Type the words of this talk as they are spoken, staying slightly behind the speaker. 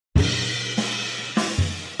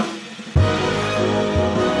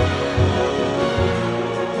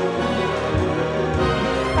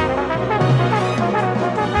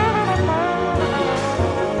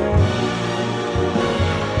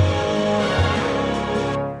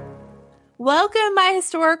Welcome, my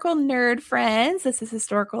historical nerd friends. This is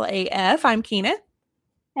Historical AF. I'm Keena.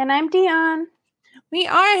 And I'm Dion. We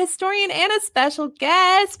are a historian and a special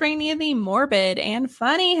guest, bringing you the morbid and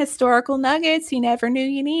funny historical nuggets you never knew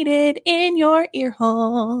you needed in your ear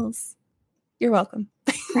holes. You're welcome.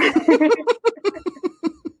 Dion's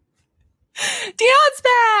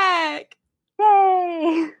back!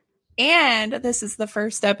 Yay! And this is the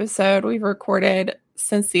first episode we've recorded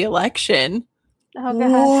since the election. Oh,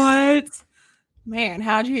 God. What? Man,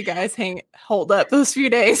 how'd you guys hold up those few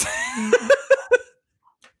days?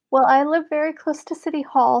 Well, I live very close to City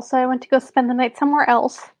Hall, so I went to go spend the night somewhere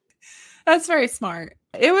else. That's very smart.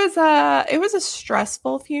 It was a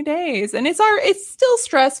stressful few days, and it's still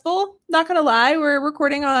stressful. Not gonna lie, we're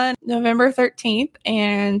recording on November 13th,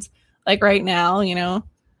 and like right now,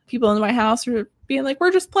 people in my house are being like,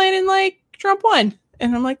 "We're just planning like Trump won,"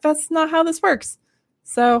 and I'm like, "That's not how this works."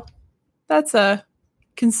 So that's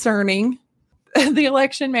concerning. The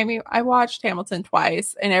election made me. I watched Hamilton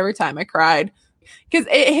twice, and every time I cried because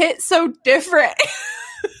it hit so different.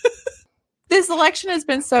 This election has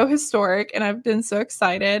been so historic, and I've been so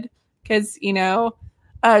excited because Joe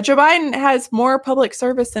Biden has more public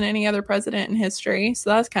service than any other president in history,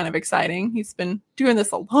 so that's kind of exciting. He's been doing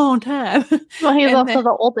this a long time. Well, he's also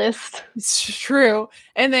the oldest. It's true.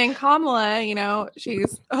 And then Kamala,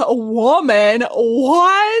 she's a woman.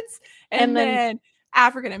 What? And then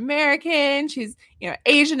African American. She's,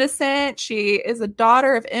 Asian descent. She is a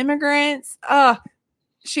daughter of immigrants.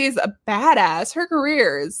 She's a badass. Her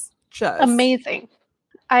career is just amazing.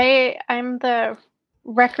 I'm the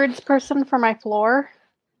records person for my floor.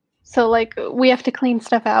 So like we have to clean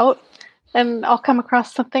stuff out, and I'll come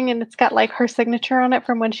across something and it's got like her signature on it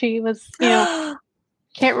from when she was, can't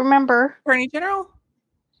remember. Attorney General?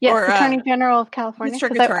 Yes, or, Attorney General of California.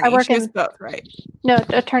 District Attorney. I work in both, right? No,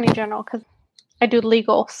 Attorney General, because I do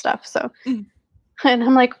legal stuff. So, and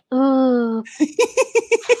I'm like, ooh.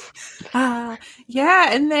 Yeah,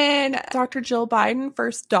 and then Dr. Jill Biden,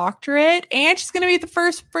 first doctorate, and she's going to be the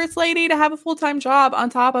first lady to have a full-time job on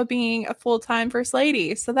top of being a full-time first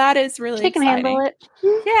lady. So that is really exciting. She can handle it.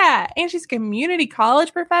 Yeah, and she's a community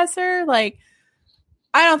college professor. Like,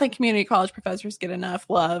 I don't think community college professors get enough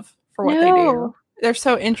love for what they do. They're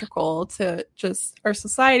so integral to just our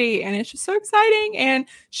society, and it's just so exciting. And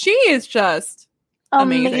she is just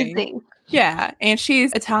amazing. Yeah, and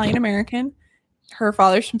she's Italian-American. Her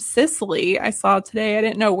father's from Sicily. I saw today. I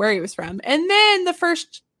didn't know where he was from. And then the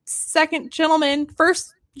second gentleman,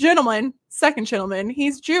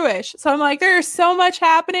 he's Jewish. So I'm like, there's so much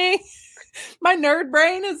happening. My nerd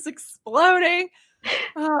brain is exploding.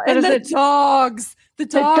 And the dogs. The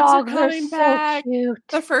dogs are coming back. Cute.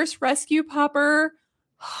 The first rescue pupper.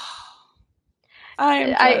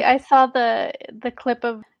 I saw the clip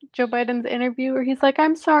of Joe Biden's interview where he's like,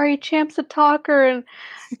 "I'm sorry, Champ's a talker, and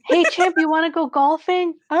hey, Champ, you want to go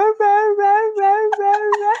golfing?" I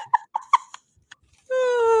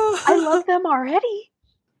love them already.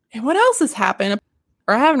 And what else has happened?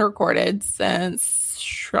 Or I haven't recorded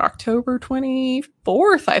since October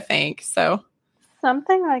 24th, I think. So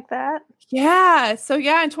something like that. Yeah. So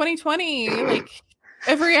in 2020, like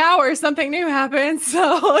every hour something new happens.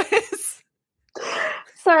 So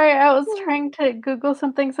sorry, I was trying to Google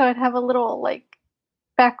something so I'd have a little like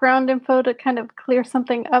background info to kind of clear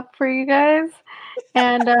something up for you guys.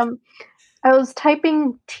 And I was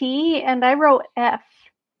typing T and I wrote F.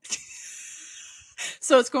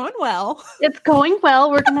 So it's going well. It's going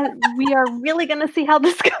well. We are really gonna see how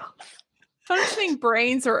this goes. Functioning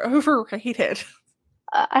brains are overrated.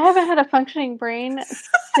 I haven't had a functioning brain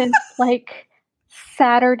since like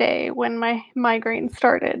Saturday when my migraine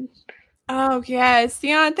started. Oh, yes.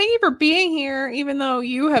 Dion, thank you for being here, even though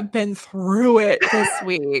you have been through it this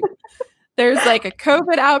week. There's like a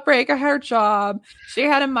COVID outbreak at her job. She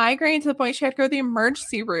had a migraine to the point she had to go to the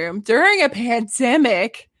emergency room during a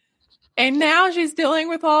pandemic. And now she's dealing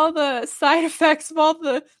with all the side effects of all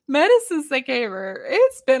the medicines they gave her.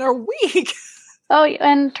 It's been a week. Oh,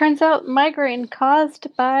 and turns out migraine caused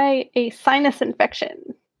by a sinus infection.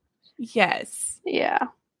 Yes. Yeah.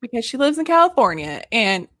 Because she lives in California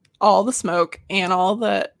and all the smoke and all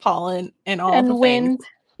the pollen and all the wind. Things.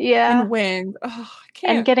 Yeah. And wind. Oh, I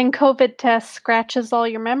can't. And getting COVID tests scratches all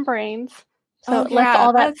your membranes. So it lets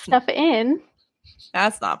all that stuff in.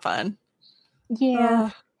 That's not fun.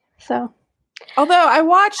 Yeah. So. Although I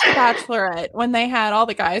watched The Bachelorette when they had all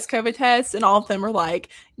the guys' COVID tests and all of them were like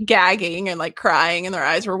gagging and like crying and their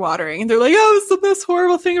eyes were watering and they're like, "Oh, it's the most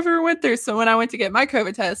horrible thing I've ever went through." So when I went to get my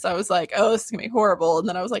COVID test, I was like, "Oh, this is gonna be horrible." And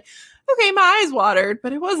then I was like, "Okay, my eyes watered,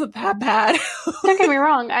 but it wasn't that bad." Don't get me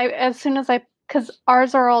wrong. Because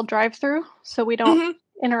ours are all drive-through, so we don't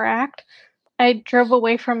interact. I drove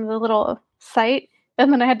away from the little site,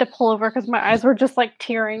 and then I had to pull over because my eyes were just like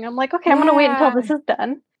tearing. I'm like, okay, I'm gonna wait until this is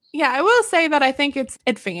done. Yeah, I will say that I think it's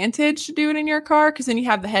advantage to do it in your car because then you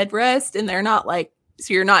have the headrest and they're not like,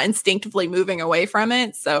 so you're not instinctively moving away from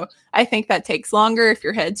it. So I think that takes longer if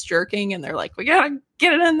your head's jerking and they're like, we gotta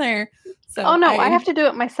get it in there. So oh no, I have to do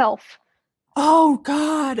it myself. Oh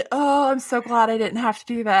God. Oh, I'm so glad I didn't have to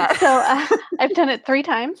do that. So I've done it 3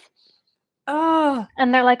 times. Oh.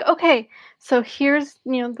 And they're like, okay, so here's,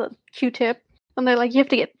 the Q-tip. And they're like, you have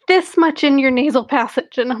to get this much in your nasal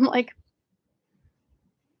passage. And I'm like,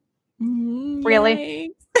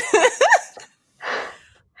 really?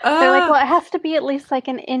 They're like, well, it has to be at least like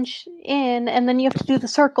an inch in, and then you have to do the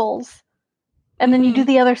circles. And then you do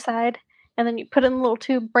the other side, and then you put it in a little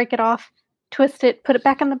tube, break it off, twist it, put it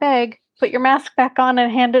back in the bag, put your mask back on,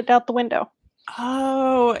 and hand it out the window.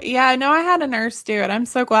 Oh, yeah. No, I had a nurse do it. I'm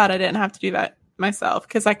so glad I didn't have to do that myself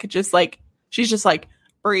because I could just she's just like,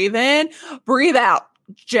 breathe in, breathe out,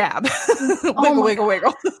 jab, wiggle, wiggle,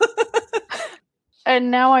 wiggle.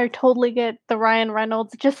 And now I totally get the Ryan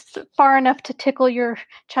Reynolds just far enough to tickle your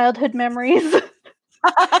childhood memories.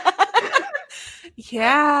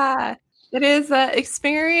 Yeah, it is an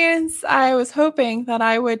experience I was hoping that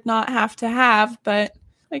I would not have to have, but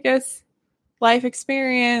I guess life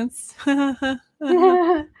experience.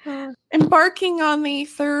 Embarking on the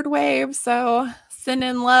 3rd wave, so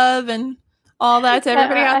sending love and all that to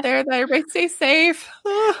everybody out there, that everybody stay safe.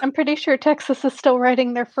 I'm pretty sure Texas is still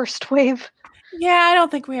riding their 1st wave. Yeah, I don't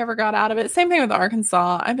think we ever got out of it. Same thing with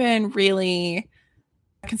Arkansas. I've been really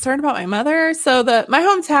concerned about my mother. So my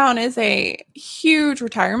hometown is a huge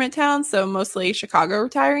retirement town, so mostly Chicago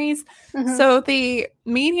retirees. Mm-hmm. So the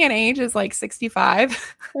median age is like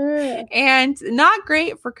 65 and not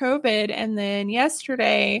great for COVID. And then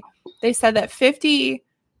yesterday they said that 50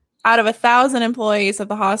 out of 1,000 employees of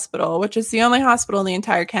the hospital, which is the only hospital in the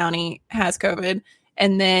entire county, has COVID.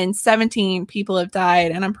 And then 17 people have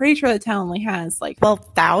died. And I'm pretty sure the town only has like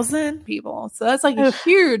 12,000 people. So that's like a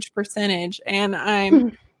huge percentage. And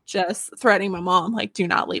I'm just threatening my mom, like, do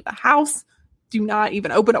not leave the house. Do not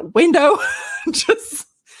even open a window. Just,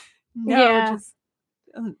 and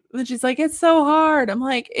she's like, it's so hard. I'm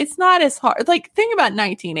like, it's not as hard. Like, think about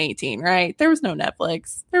 1918, right? There was no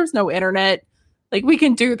Netflix. There was no internet. Like, we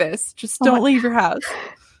can do this. Just don't leave your house.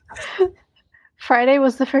 Friday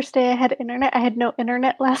was the first day I had internet. I had no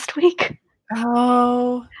internet last week.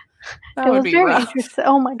 Oh, that would be very interesting.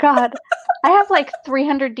 Oh my God. I have like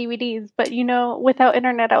 300 DVDs, but without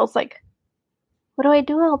internet, I was like, what do I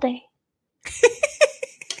do all day?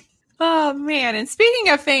 Oh man. And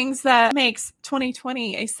speaking of things that makes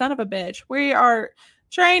 2020 a son of a bitch, we are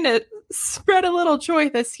trying to spread a little joy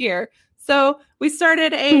this year. So we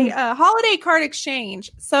started a holiday card exchange.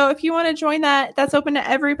 So if you want to join that, that's open to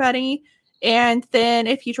everybody. And then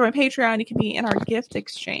if you join Patreon, you can be in our gift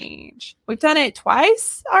exchange. We've done it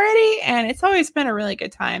twice already, and it's always been a really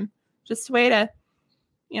good time. Just a way to,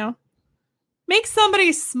 make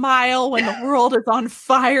somebody smile when the world is on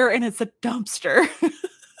fire and it's a dumpster.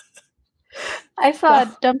 I saw a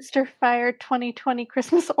dumpster fire 2020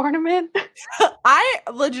 Christmas ornament. I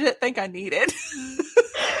legit think I need it.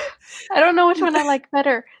 I don't know which one I like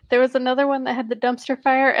better. There was another one that had the dumpster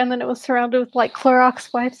fire, and then it was surrounded with like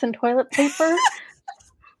Clorox wipes and toilet paper.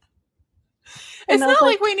 It's not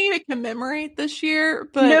like we need to commemorate this year,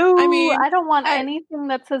 but no, I don't want anything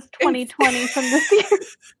that says 2020 from this year.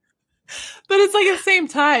 But it's like at the same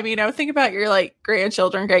time, think about your like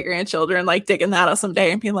grandchildren, great grandchildren, like digging that out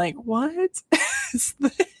someday and being like, "What is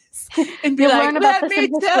this?" And be like, "Let me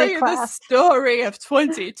tell you the story of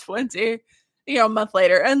 2020." A month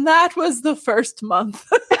later, and that was the first month.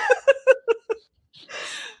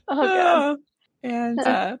 Oh God.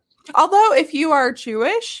 And although if you are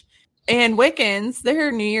Jewish and Wiccans, their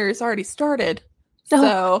New Year's already started.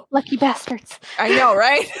 So lucky bastards. I know,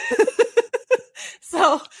 right?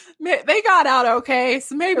 So they got out okay.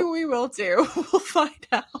 So maybe we will too. We'll find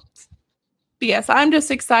out. But yes, I'm just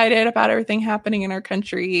excited about everything happening in our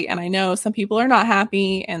country. And I know some people are not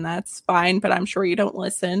happy, and that's fine, but I'm sure you don't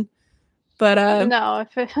listen. But no,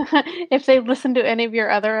 if they listened to any of your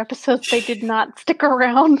other episodes, they did not stick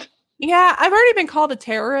around. Yeah, I've already been called a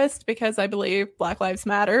terrorist because I believe Black Lives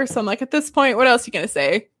Matter. So I'm like, at this point, what else are you going to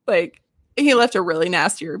say? Like, he left a really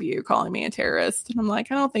nasty review calling me a terrorist. And I'm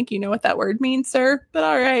like, I don't think you know what that word means, sir. But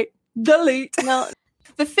all right, delete. No.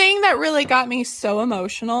 The thing that really got me so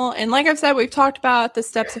emotional, and like I've said, we've talked about the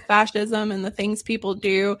steps of fascism and the things people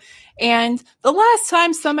do. And the last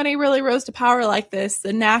time somebody really rose to power like this,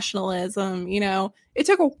 the nationalism, it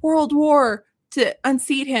took a world war to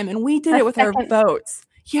unseat him. And we did it with our votes.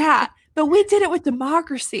 Yeah, but we did it with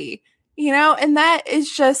democracy. And that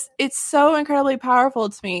is just, it's so incredibly powerful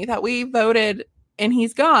to me that we voted and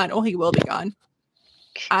he's gone. Well, he will be gone.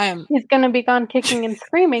 He's going to be gone kicking and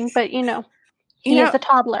screaming, but he is a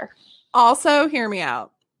toddler. Also, hear me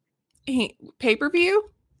out. Pay-per-view,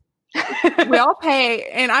 we all pay,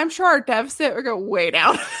 and I'm sure our deficit would go way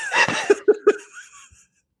down.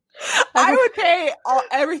 I would pay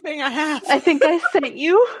everything I have. I think I sent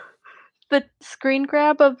you the screen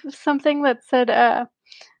grab of something that said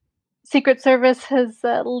Secret Service has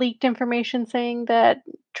leaked information saying that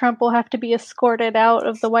Trump will have to be escorted out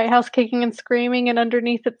of the White House kicking and screaming, and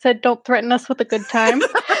underneath it said, "Don't threaten us with a good time."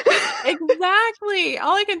 Exactly.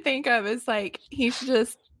 All I can think of is he should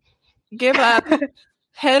just give up,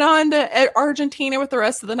 head on to Argentina with the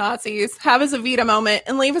rest of the Nazis, have his Evita moment,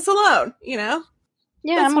 and leave us alone, Yeah,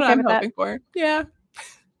 that's what I'm hoping for. Yeah.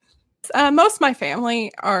 Most of my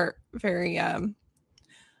family are very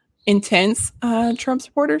intense Trump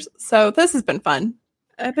supporters, so this has been fun.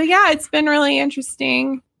 But yeah, it's been really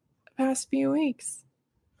interesting the past few weeks.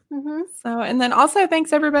 Mm-hmm. So, and then also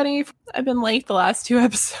thanks everybody. I've been late the last 2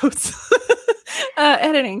 episodes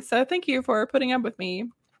editing, so thank you for putting up with me.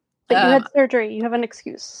 But you had surgery. You have an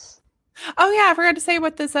excuse. Oh yeah, I forgot to say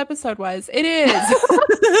what this episode was. It is.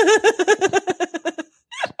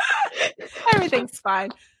 Everything's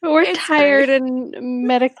fine. We're tired and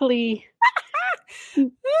medically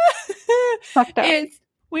fucked up.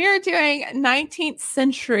 We are doing 19th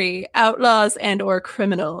century outlaws and or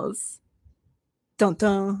criminals. Dun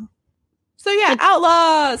dun. So yeah,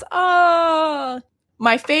 outlaws. Oh,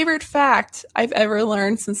 my favorite fact I've ever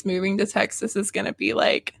learned since moving to Texas is going to be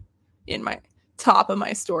in my top of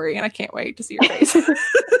my story, and I can't wait to see your face.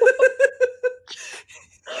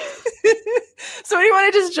 So do you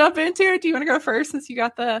want to just jump into it? Do you want to go first since you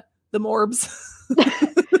got the morbs?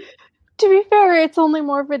 To be fair, it's only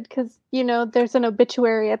morbid because, there's an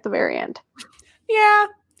obituary at the very end. Yeah.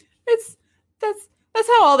 That's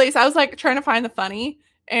how all these, I was trying to find the funny,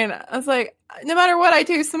 and I was like, no matter what I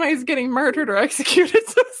do, somebody's getting murdered or executed.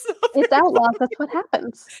 So it's outlaws. That's what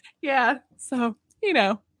happens. Yeah. So,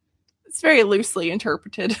 it's very loosely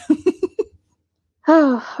interpreted.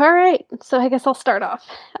 Oh, all right. So I guess I'll start off.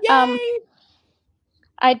 Yay!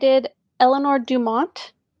 I did Eleanor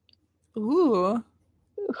Dumont. Ooh.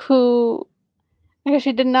 Who, I guess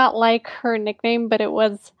she did not like her nickname, but it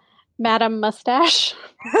was Madame Mustache.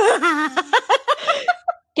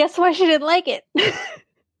 Guess why she didn't like it?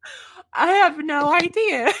 I have no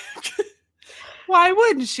idea. Why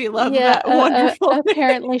wouldn't she love that wonderful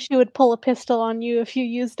apparently she would pull a pistol on you if you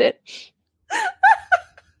used it.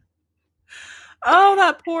 Oh,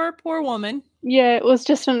 that poor woman. Yeah, it was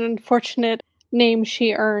just an unfortunate name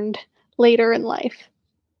she earned later in life.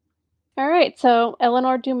 All right, so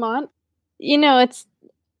Eleanor Dumont. It's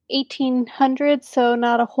 1800, so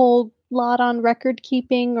not a whole lot on record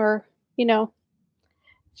keeping or,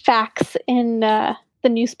 facts in the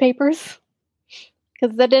newspapers,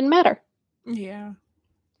 because that didn't matter. Yeah.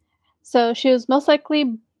 So she was most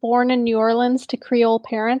likely born in New Orleans to Creole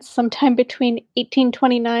parents sometime between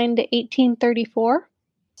 1829 to 1834.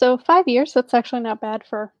 So 5 years. That's actually not bad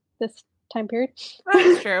for this time period.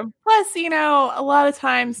 That's true. Plus, a lot of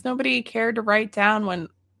times nobody cared to write down when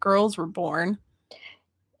girls were born.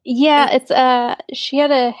 Yeah, it's she had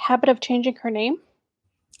a habit of changing her name.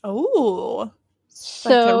 Oh.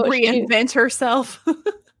 So to reinvent herself.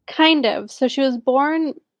 Kind of. So she was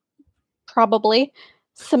born probably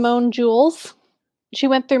Simone Jules. She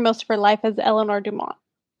went through most of her life as Eleanor Dumont.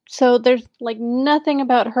 So there's nothing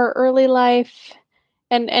about her early life,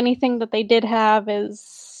 and anything that they did have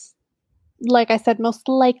is, like I said, most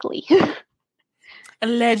likely.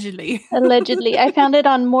 Allegedly. I found it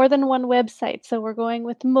on more than one website, so we're going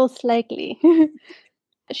with most likely.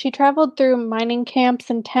 She traveled through mining camps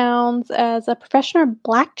and towns as a professional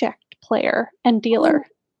blackjack player and dealer.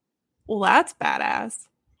 Well, that's badass.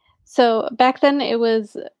 So back then it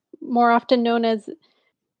was more often known as,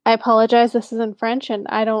 I apologize, this is in French and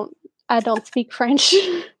I don't speak French.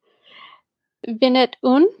 Vingt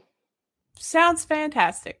un. Sounds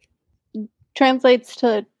fantastic. Translates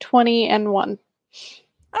to 20 and 1.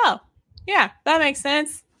 Oh, yeah, that makes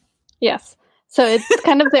sense. Yes. So it's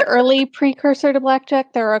kind of the early precursor to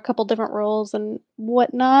blackjack. There are a couple different rules and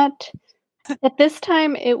whatnot. At this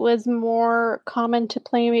time, it was more common to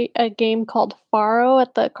play a game called Faro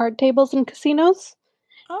at the card tables and casinos.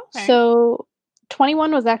 Okay. So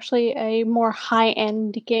 21 was actually a more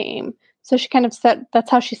high-end game. So she kind of that's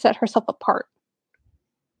how she set herself apart.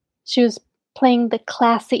 She was playing the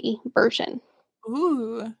classy version.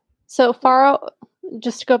 Ooh. So Faro,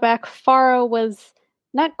 just to go back, Faro was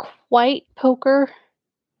not quite poker,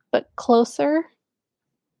 but closer.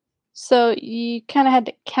 So you kind of had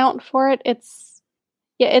to count for it. It's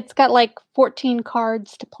got like 14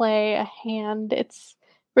 cards to play a hand. It's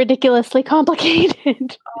ridiculously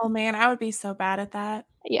complicated. Oh man, I would be so bad at that.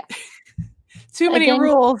 Yeah. Too many Again,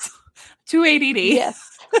 rules. Too ADD.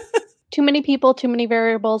 yes. Too many people, too many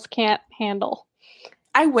variables, can't handle.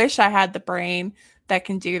 I wish I had the brain that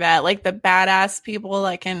can do that. Like the badass people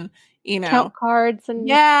that can, Count cards and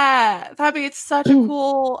yeah, that'd be such a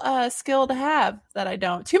cool skill to have that I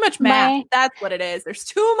don't. Too much math. That's what it is. There's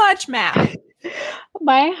too much math.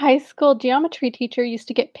 My high school geometry teacher used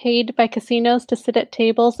to get paid by casinos to sit at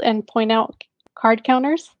tables and point out card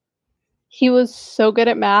counters. He was so good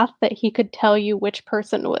at math that he could tell you which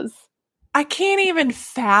person was. I can't even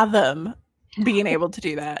fathom being able to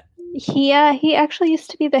do that. He actually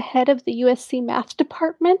used to be the head of the USC math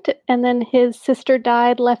department, and then his sister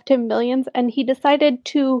died, left him millions, and he decided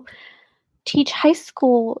to teach high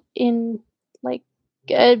school in like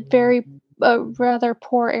a very rather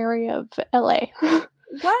poor area of LA.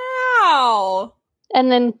 Wow. And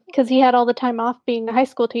then because he had all the time off being a high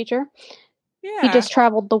school teacher, he just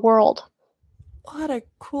traveled the world. What a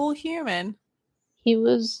cool human. He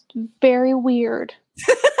was very weird.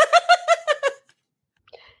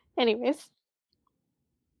 Anyways,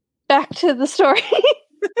 back to the story.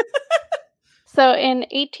 So in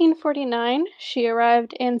 1849, she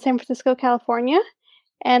arrived in San Francisco, California,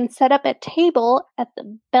 and set up a table at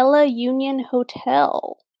the Bella Union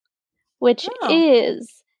Hotel, which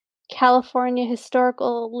is California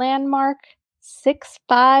Historical Landmark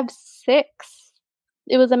 656.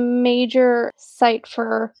 It was a major site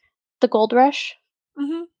for the gold rush.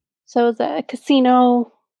 Mm-hmm. So it was a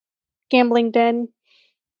casino, gambling den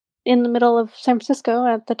in the middle of San Francisco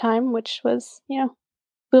at the time, which was,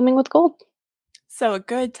 booming with gold. So a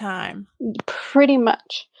good time. Pretty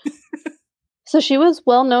much. So she was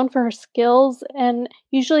well known for her skills and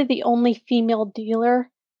usually the only female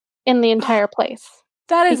dealer in the entire place.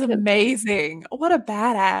 That is amazing. What a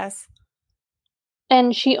badass.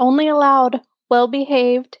 And she only allowed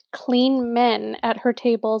well-behaved, clean men at her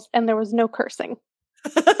tables, and there was no cursing.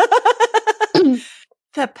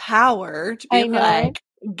 The power to be like,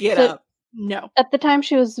 get up. No. At the time,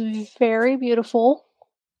 she was very beautiful,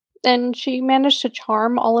 and she managed to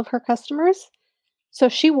charm all of her customers. So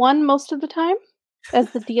she won most of the time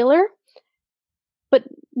as the dealer, but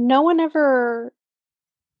no one ever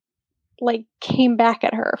came back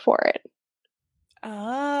at her for it.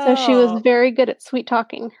 Oh. So she was very good at sweet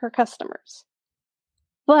talking her customers.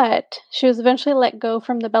 But she was eventually let go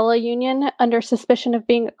from the Bella Union under suspicion of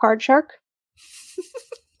being a card shark.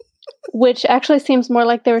 Which actually seems more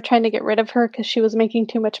like they were trying to get rid of her because she was making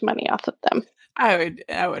too much money off of them. I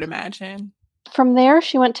would imagine. From there,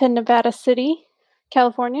 she went to Nevada City,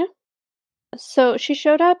 California. So she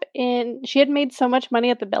had made so much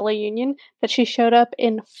money at the Bella Union that she showed up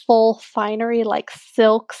in full finery like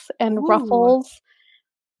silks and ruffles,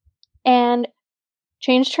 and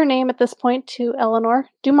changed her name at this point to Eleanor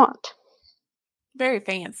Dumont. Very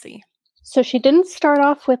fancy. So she didn't start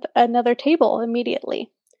off with another table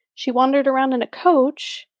immediately. She wandered around in a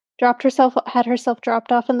coach, had herself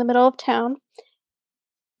dropped off in the middle of town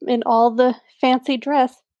in all the fancy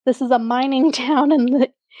dress. This is a mining town in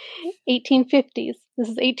the 1850s. This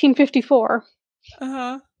is 1854.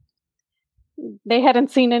 Uh-huh. They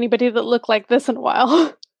hadn't seen anybody that looked like this in a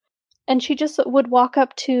while. And she just would walk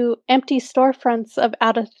up to empty storefronts of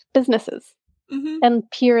out of businesses and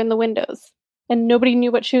peer in the windows. And nobody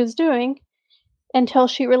knew what she was doing until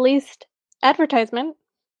she released advertisement,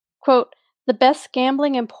 quote, "The best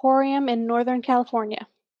gambling emporium in Northern California."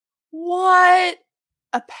 What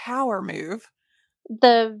a power move.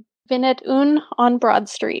 The Vinette Une on Broad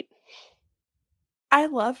Street. I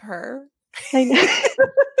love her. I know.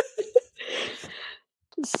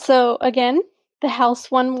 So again, the house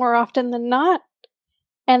won more often than not.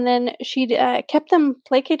 And then she kept them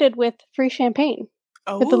placated with free champagne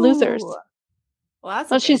with the losers.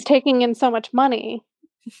 Well, she's taking in so much money.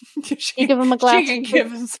 You give them a glass. She can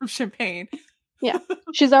give them some champagne. Yeah.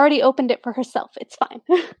 She's already opened it for herself. It's fine.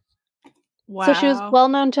 Wow. So she was well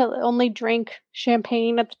known to only drink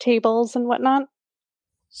champagne at the tables and whatnot.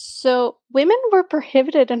 So women were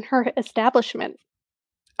prohibited in her establishment.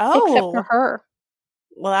 Except for her.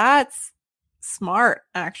 Well, that's smart,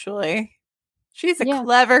 actually. She's a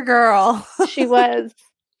clever girl. She was.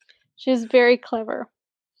 She was very clever.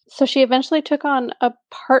 So she eventually took on a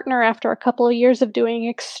partner after a couple of years of doing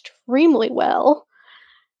extremely well.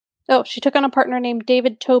 Oh, she took on a partner named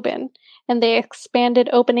David Tobin, and they expanded,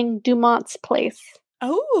 opening Dumont's Place.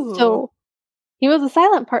 Oh. So he was a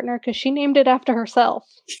silent partner because she named it after herself.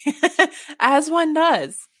 As one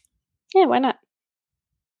does. Yeah, why not?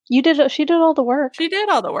 She did all the work. She did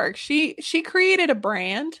all the work. She created a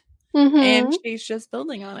brand, and she's just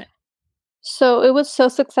building on it. So it was so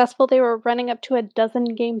successful, they were running up to 12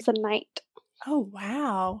 games a night. Oh,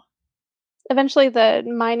 wow. Eventually, the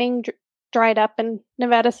mining dried up in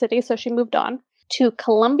Nevada City, so she moved on to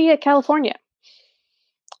Columbia, California.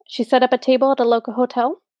 She set up a table at a local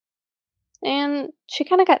hotel, and she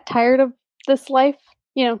kind of got tired of this life,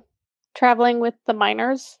 traveling with the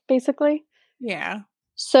miners, basically. Yeah.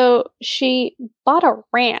 So she bought a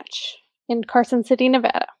ranch in Carson City,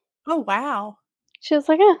 Nevada. Oh, wow. She was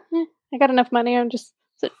like, I got enough money.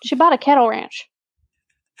 So she bought a cattle ranch.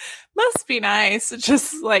 Must be nice to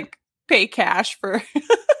just like pay cash for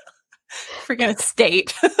freaking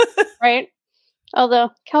estate. Right?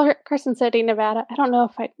 Although Carson City, Nevada, I don't know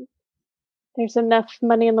if there's enough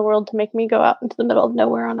money in the world to make me go out into the middle of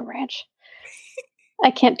nowhere on a ranch.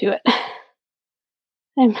 I can't do it.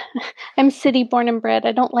 I'm city born and bred.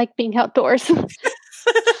 I don't like being outdoors.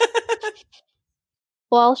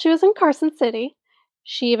 While she was in Carson City,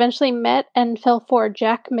 she eventually met and fell for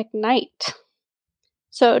Jack McKnight.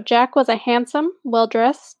 So Jack was a handsome,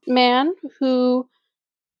 well-dressed man who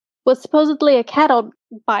was supposedly a cattle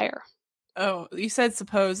buyer. Oh, you said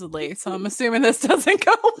supposedly, so I'm assuming this doesn't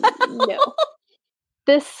go well. No.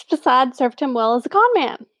 This facade served him well as a con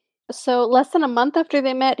man. So less than a month after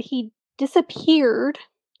they met, he disappeared,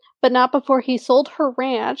 but not before he sold her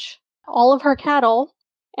ranch, all of her cattle,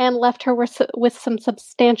 and left her with some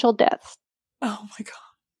substantial debts. Oh my god.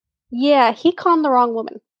 Yeah, he conned the wrong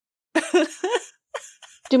woman.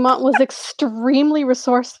 Dumont was extremely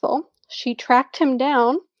resourceful. She tracked him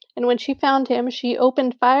down, and when she found him, she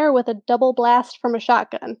opened fire with a double blast from a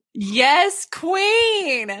shotgun. Yes,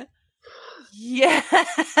 queen! Yes!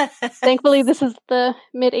 Thankfully, this is the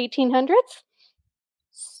mid-1800s.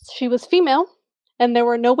 She was female, and there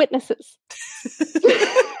were no witnesses.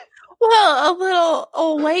 Well, a little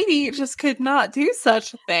old lady just could not do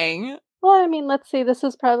such a thing. Well, I mean, let's see. This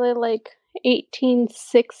is probably like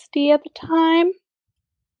 1860 at the time.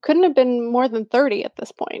 Couldn't have been more than 30 at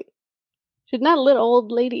this point. She's not a little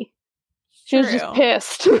old lady. She was just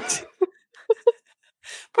pissed.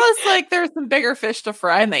 Plus, like, there's some bigger fish to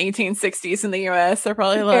fry in the 1860s in the U.S. They're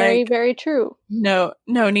probably like... Very, very true. No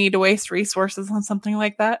need to waste resources on something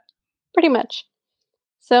like that. Pretty much.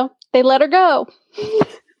 So, they let her go.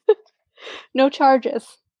 No charges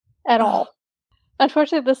at all.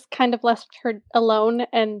 Unfortunately, this kind of left her alone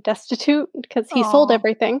and destitute because he sold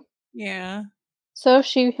everything. Yeah. So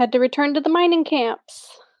she had to return to the mining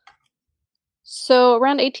camps. So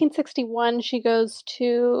around 1861, she goes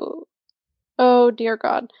to, oh dear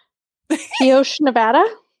God, Pioche, Nevada.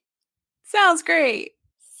 Sounds great.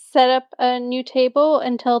 Set up a new table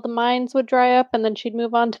until the mines would dry up, and then she'd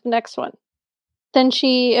move on to the next one. Then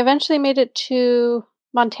she eventually made it to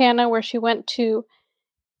Montana, where she went to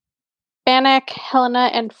Bannack,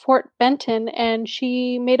 Helena, and Fort Benton, and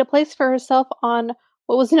she made a place for herself on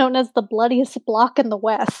what was known as the bloodiest block in the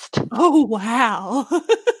West. Oh, wow.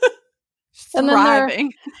 And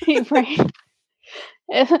thriving. Right.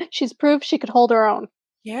 She's proved she could hold her own.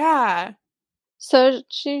 Yeah. So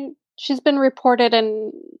she's been reported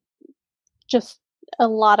in just a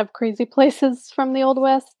lot of crazy places from the Old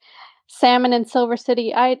West. Salmon in Silver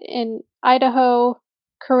City in Idaho,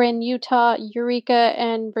 Corinne, Utah, Eureka,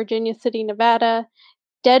 and Virginia City, Nevada,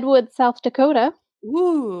 Deadwood, South Dakota,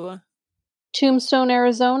 Ooh, Tombstone,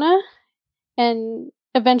 Arizona, and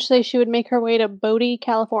eventually she would make her way to Bodie,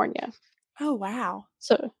 California. Oh, wow.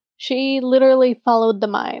 So she literally followed the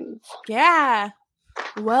mines. Yeah.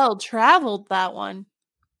 Well traveled, that one.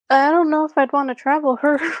 I don't know if I'd want to travel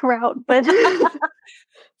her route, but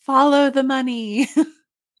follow the money.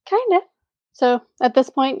 Kind of. So at this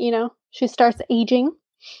point, she starts aging.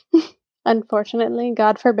 Unfortunately,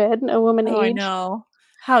 God forbid, a woman age. I know.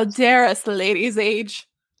 How dare us, the ladies age.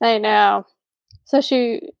 I know. So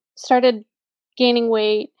she started gaining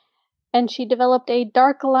weight, and she developed a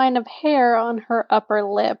dark line of hair on her upper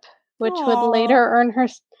lip, which would later earn her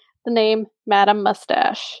the name Madame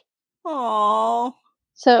Mustache. Aww.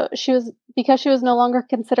 So because she was no longer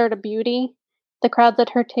considered a beauty, the crowds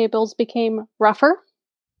at her tables became rougher,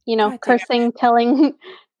 cursing, telling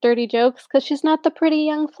dirty jokes, because she's not the pretty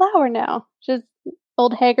young flower now. She's an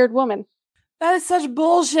old haggard woman. That is such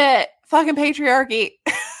bullshit. Fucking patriarchy.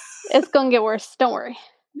 It's gonna get worse, don't worry.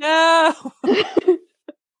 No.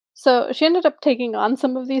 So she ended up taking on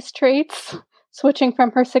some of these traits, switching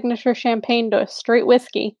from her signature champagne to straight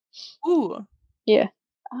whiskey. Ooh. Yeah.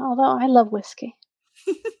 Although I love whiskey.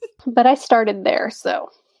 But I started there, so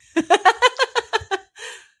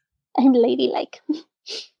I'm ladylike.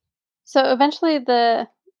 So eventually the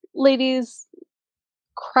ladies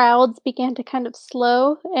crowds began to kind of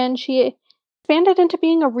slow, and she expanded into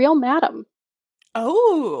being a real madam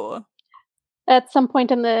Oh. at some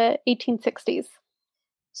point in the 1860s.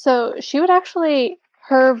 So she would actually,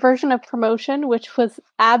 her version of promotion, which was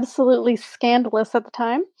absolutely scandalous at the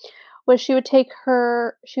time, was she would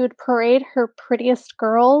parade her prettiest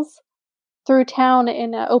girls through town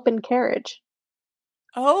in an open carriage.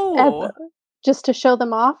 Oh. Just to show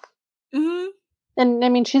them off. Mm-hmm. And I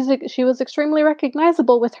mean, she was extremely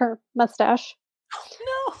recognizable with her mustache.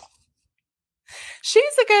 No. She's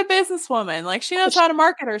a good businesswoman. Like, she knows how to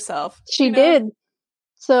market herself. She did.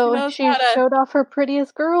 So she to... showed off her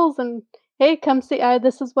prettiest girls and, hey, come see,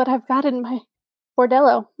 this is what I've got in my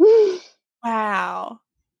bordello. Wow.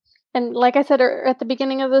 And like I said at the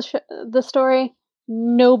beginning of the story,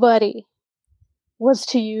 nobody was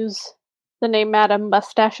to use the name Madame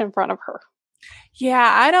Mustache in front of her. Yeah,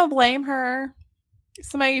 I don't blame her.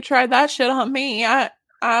 Somebody tried that shit on me. I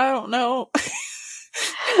don't know.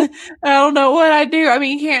 I don't know what I do. I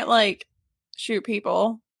mean, you can't like shoot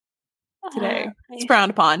people today. It's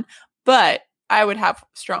frowned upon, but I would have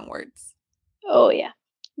strong words. Oh yeah.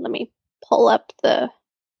 Let me pull up the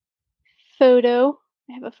photo.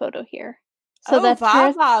 I have a photo here. So that's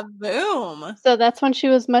her. Boom. So that's when she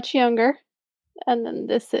was much younger, and then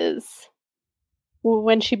this is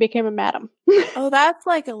when she became a madam. Oh, that's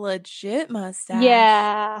like a legit mustache.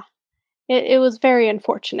 Yeah. It was very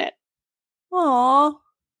unfortunate. Aw.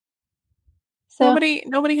 So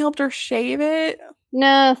nobody helped her shave it?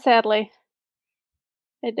 No, sadly.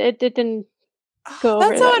 It didn't go over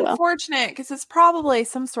That's so that unfortunate because it's probably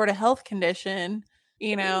some sort of health condition,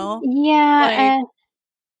 you know? Yeah,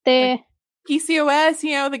 like PCOS,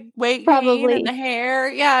 the weight gain and the hair.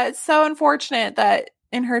 Yeah, it's so unfortunate that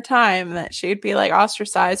in her time that she'd be like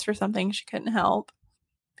ostracized for something she couldn't help.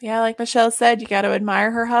 But yeah, like Michelle said, you got to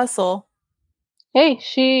admire her hustle. Hey,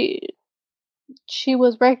 she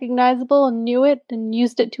was recognizable and knew it and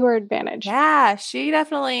used it to her advantage. Yeah, she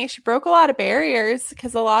broke a lot of barriers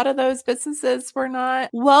because a lot of those businesses were not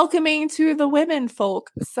welcoming to the women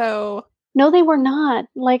folk. So no, they were not.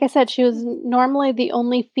 Like I said, she was normally the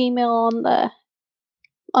only female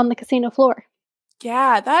on the casino floor.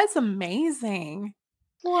 Yeah, that's amazing.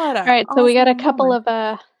 All right, so we got a couple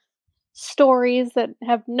of stories that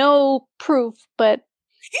have no proof, but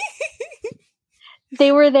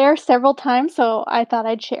they were there several times, so I thought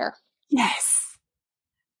I'd share. Yes.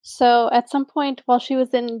 So at some point while she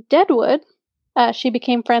was in Deadwood, she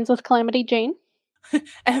became friends with Calamity Jane.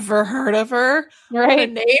 Ever heard of her? Right. What a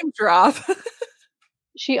name drop.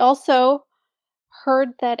 She also heard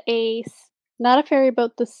that not a ferry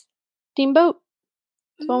boat, the steamboat.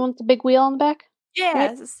 The one with the big wheel on the back? Yeah.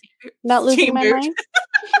 Right? Not losing my mind?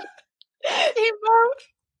 Steamboat.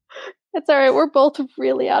 It's alright, we're both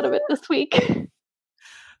really out of it this week.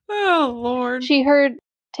 Oh, Lord. She heard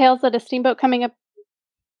tales that a steamboat coming up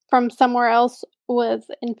from somewhere else was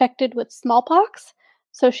infected with smallpox,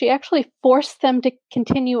 so she actually forced them to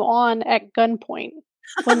continue on at gunpoint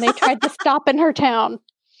when they tried to stop in her town.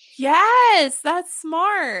 Yes, that's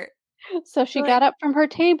smart. So she got up from her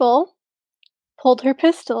table, pulled her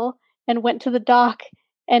pistol, and went to the dock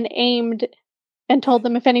and aimed and told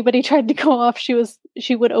them if anybody tried to go off, she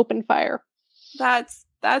would open fire. That's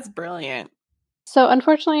brilliant. So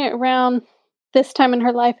unfortunately, around this time in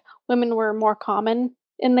her life, women were more common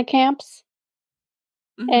in the camps,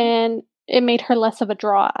 and it made her less of a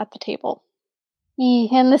draw at the table.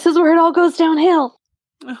 And this is where it all goes downhill.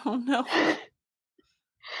 Oh, no.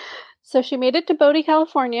 So she made it to Bodie,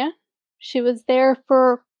 California. She was there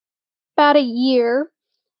for about a year,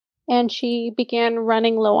 and she began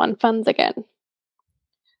running low on funds again.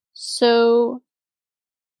 So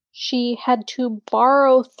she had to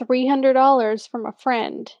borrow $300 from a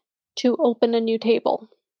friend to open a new table.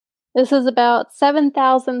 This is about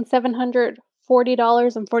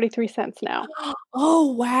 $7,740.43 now.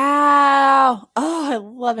 Oh, wow. Oh, I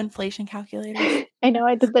love inflation calculators. I know,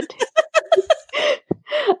 I did that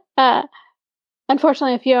too.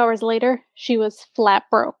 Unfortunately, a few hours later, she was flat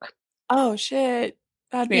broke. Oh, shit.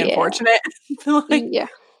 That'd be unfortunate. Yeah.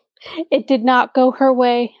 It did not go her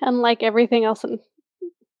way, unlike everything else in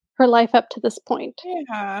her life up to this point.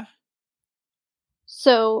 Yeah.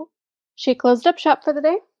 So she closed up shop for the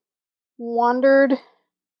day, wandered a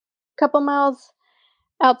couple miles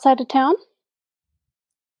outside of town,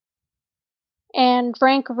 and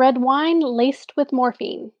drank red wine laced with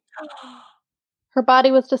morphine. Her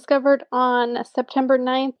body was discovered on September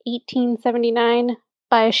 9th, 1879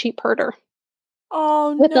 by a sheep herder.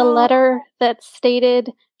 Oh, with a letter that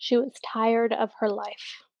stated she was tired of her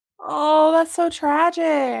life. Oh, that's so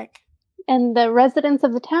tragic. And the residents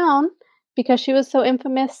of the town because she was so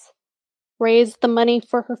infamous, raised the money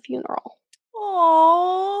for her funeral.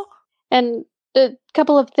 Aww. And a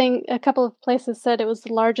couple of places said it was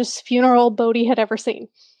the largest funeral Bodhi had ever seen.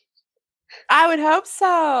 I would hope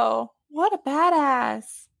so. What a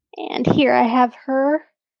badass. And here I have her,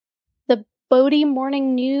 the Bodhi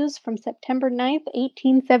Morning News from September 9th,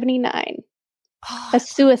 1879. A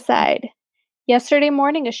suicide. Yesterday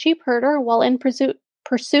morning, a sheep herder, while in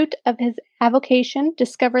pursuit of his avocation,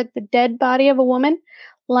 discovered the dead body of a woman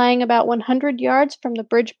lying about 100 yards from the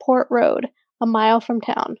Bridgeport Road, a mile from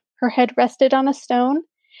town. Her head rested on a stone,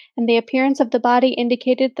 and the appearance of the body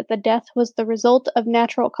indicated that the death was the result of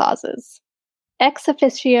natural causes. Ex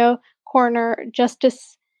officio coroner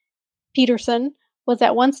Justice Peterson was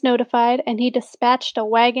at once notified, and he dispatched a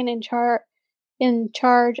wagon in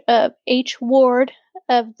charge of H. Ward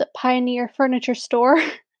of the Pioneer Furniture Store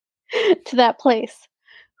to that place,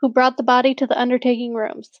 who brought the body to the undertaking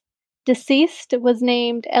rooms. Deceased was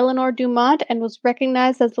named Eleanor Dumont and was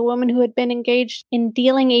recognized as the woman who had been engaged in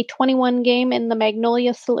dealing a 21 game in the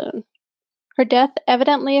Magnolia Saloon. Her death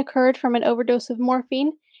evidently occurred from an overdose of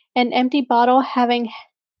morphine, an empty bottle having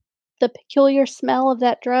the peculiar smell of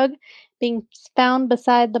that drug being found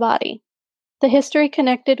beside the body. The history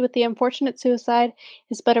connected with the unfortunate suicide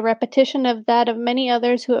is but a repetition of that of many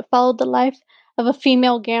others who have followed the life of a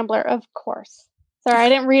female gambler, of course. Sorry, I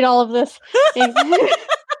didn't read all of this.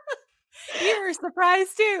 You were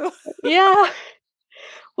surprised too. Yeah.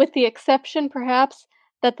 With the exception, perhaps,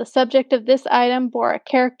 that the subject of this item bore a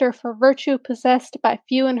character for virtue possessed by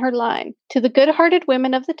few in her line. To the good-hearted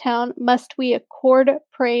women of the town must we accord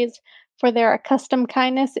praise for their accustomed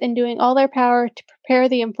kindness in doing all their power to prepare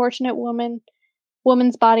the unfortunate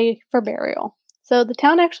woman's body for burial. So the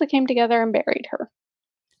town actually came together and buried her.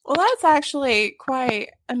 Well, that's actually quite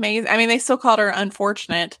amazing. I mean, they still called her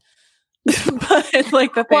unfortunate. But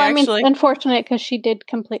like that they actually unfortunate because she did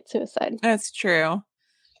complete suicide. That's true.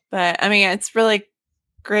 But I mean, it's really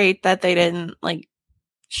great that they didn't like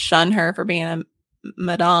shun her for being a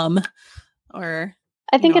madame or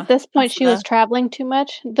I think at this point she was traveling too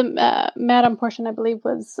much. The madam portion, I believe,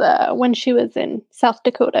 was when she was in South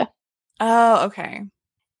Dakota. Oh, okay.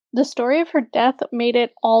 The story of her death made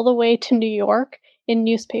it all the way to New York in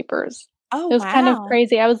newspapers. Oh, it was kind of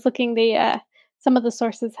crazy. I was looking some of the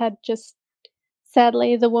sources had just,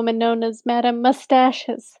 sadly, the woman known as Madame Mustache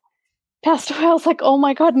has passed away. I was like, oh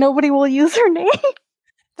my God, nobody will use her name.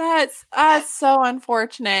 That's so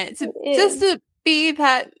unfortunate. Just to be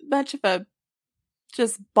that much of a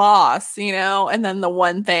just boss, and then the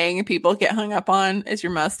one thing people get hung up on is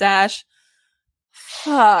your mustache.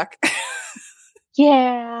 Fuck.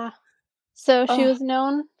 Yeah. So she was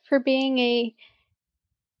known for being a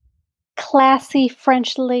classy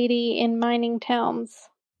French lady in mining towns,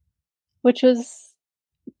 which was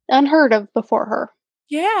unheard of before her.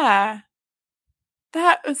 Yeah.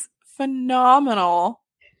 That was phenomenal.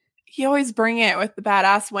 You always bring it with the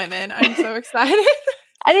badass women. I'm so excited.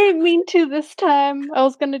 I didn't mean to this time. I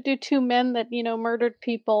was going to do two men that, murdered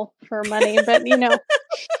people for money, but,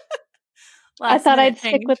 I thought I'd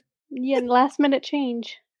stick with last minute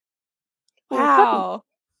change. Wow.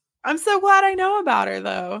 I'm so glad I know about her,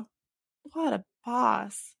 though. What a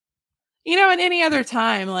boss. At any other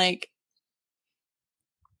time, I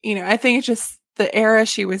think it's just the era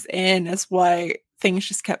she was in is why things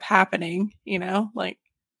just kept happening,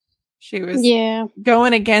 she was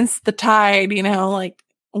going against the tide,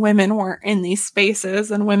 women weren't in these spaces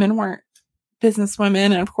and women weren't business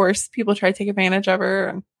women. And of course, people try to take advantage of her.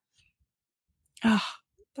 And,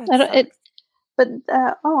 I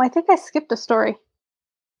think I skipped a story.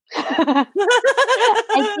 I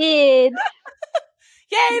did.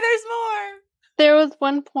 Yay, there's more. There was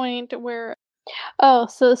one point where,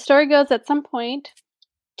 so the story goes at some point,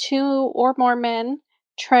 2 or more men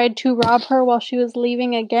tried to rob her while she was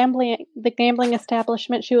leaving the gambling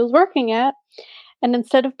establishment she was working at. And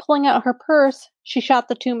instead of pulling out her purse, she shot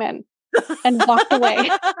the 2 men and walked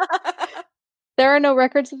away. There are no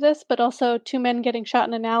records of this, but also 2 men getting shot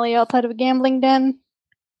in an alley outside of a gambling den.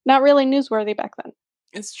 Not really newsworthy back then.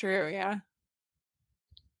 It's true, yeah.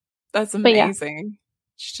 That's amazing.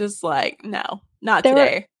 It's just like, no, not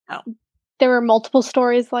today. No. There were multiple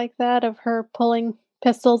stories like that of her pulling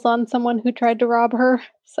pistols on someone who tried to rob her.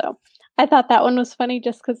 So I thought that one was funny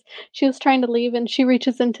just because she was trying to leave and she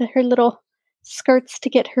reaches into her little skirts to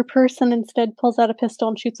get her purse and instead pulls out a pistol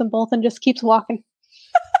and shoots them both and just keeps walking.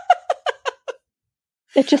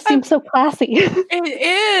 It just seems so classy.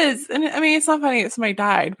 It is. And I mean, it's not funny that somebody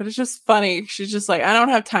died, but it's just funny. She's just like, I don't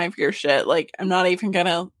have time for your shit. I'm not even going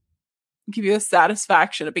to give you the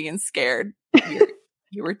satisfaction of being scared.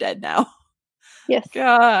 You were dead now. Yes.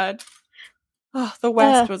 God. Oh, the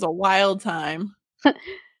West was a wild time.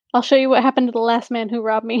 I'll show you what happened to the last man who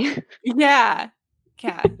robbed me. Yeah.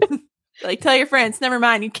 Yeah. Like, tell your friends, never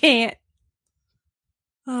mind, you can't.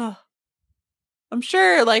 Oh, I'm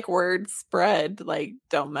sure, like, word spread, like,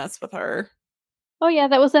 don't mess with her. Oh yeah,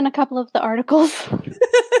 that was in a couple of the articles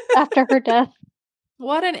after her death.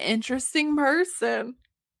 What an interesting person.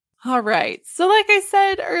 All right. So, like I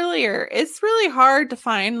said earlier, it's really hard to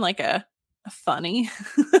find, like, a funny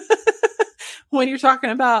when you're talking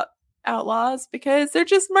about outlaws because they're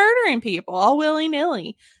just murdering people all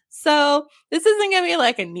willy-nilly. So this isn't gonna be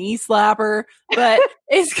like a knee slapper, but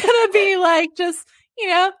it's gonna be like just,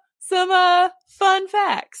 some fun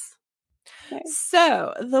facts. Okay.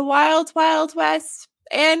 So the Wild Wild West,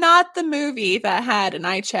 and not the movie that had, and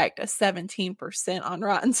I checked, a 17% on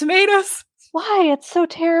Rotten Tomatoes. Why? It's so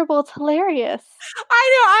terrible. It's hilarious. I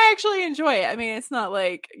know. I actually enjoy it. I mean, it's not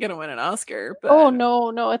like gonna win an Oscar, but Oh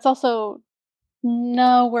no. It's also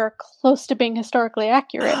nowhere close to being historically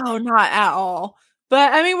accurate. Oh, not at all.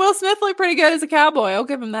 But I mean, Will Smith looked pretty good as a cowboy. I'll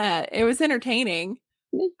give him that. It was entertaining.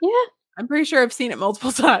 Yeah. I'm pretty sure I've seen it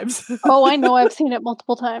multiple times. Oh, I know. I've seen it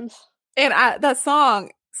multiple times. And that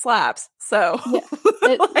song slaps. So yeah,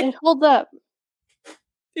 it holds up.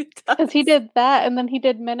 It does. Because he did that, and then he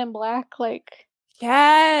did Men in Black.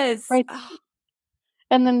 Yes. Right.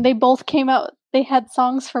 And then they both came out. They had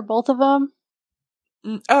songs for both of them.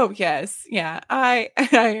 Oh yes, yeah. I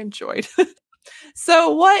enjoyed.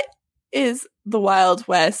 So, what is the Wild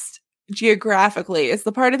West geographically? It's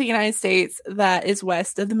the part of the United States that is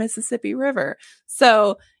west of the Mississippi River.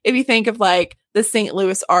 So, if you think of like the St.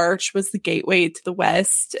 Louis Arch was the gateway to the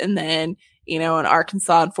west, and then in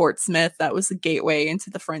Arkansas and Fort Smith, that was the gateway into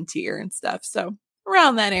the frontier and stuff. So,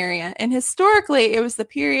 around that area. And historically, it was the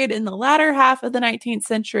period in the latter half of the 19th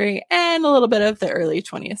century and a little bit of the early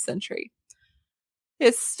 20th century.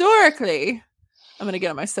 Historically, I'm going to get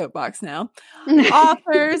on my soapbox now.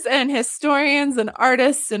 Authors and historians and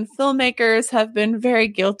artists and filmmakers have been very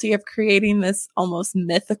guilty of creating this almost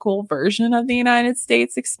mythical version of the United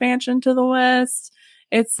States expansion to the West.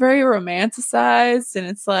 It's very romanticized, and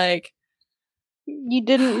it's like, you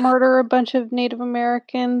didn't murder a bunch of Native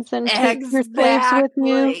Americans and take your slaves with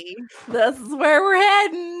you. This is where we're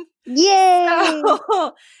heading. Yay!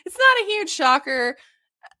 So, it's not a huge shocker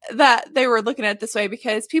that they were looking at it this way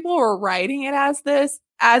because people were writing it as this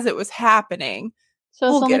as it was happening. So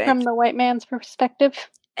it's only from the white man's perspective.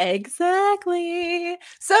 Exactly.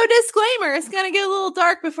 So disclaimer, it's going to get a little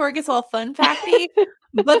dark before it gets all fun facty,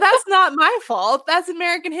 but that's not my fault. That's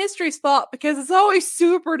American history's fault because it's always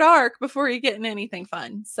super dark before you get in anything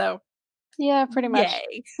fun. So yeah, pretty much.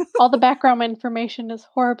 Yay. All the background information is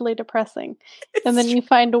horribly depressing. And then you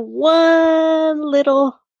find one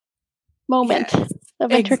little moment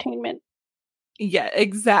of entertainment. Yeah,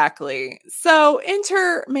 exactly. So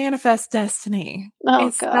enter Manifest Destiny. Oh,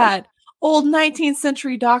 it's God. that old 19th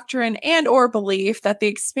century doctrine and or belief that the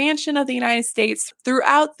expansion of the United States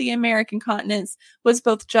throughout the American continents was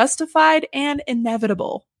both justified and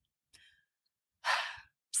inevitable.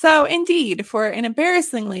 So indeed, for an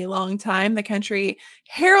embarrassingly long time, the country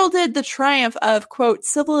heralded the triumph of, quote,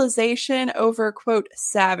 civilization over, quote,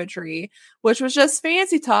 savagery, which was just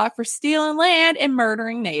fancy talk for stealing land and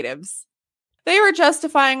murdering natives. They were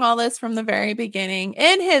justifying all this from the very beginning.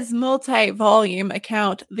 In his multi-volume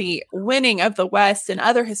account, The Winning of the West and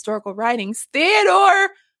Other Historical Writings, Theodore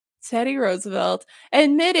Teddy Roosevelt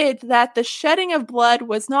admitted that the shedding of blood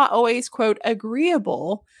was not always, quote,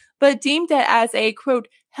 agreeable, but deemed it as a, quote,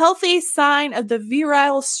 healthy sign of the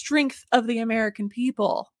virile strength of the American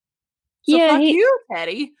people. So yeah, fuck you,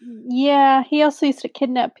 Teddy. Yeah, he also used to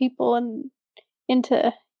kidnap people and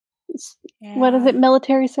into, what is it,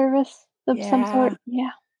 military service of some sort?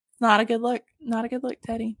 Yeah. Not a good look. Not a good look,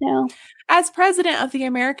 Teddy. No. As president of the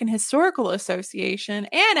American Historical Association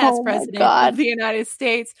and as president of the United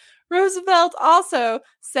States, Roosevelt also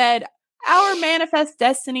said, our manifest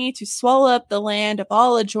destiny to swallow up the land of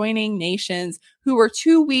all adjoining nations who were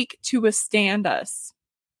too weak to withstand us.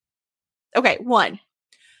 Okay, one.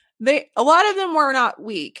 A lot of them were not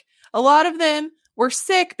weak. A lot of them were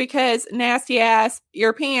sick because nasty ass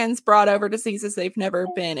Europeans brought over diseases they've never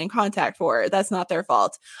been in contact for. That's not their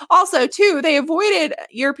fault. Also, two, they avoided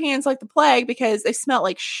Europeans like the plague because they smelled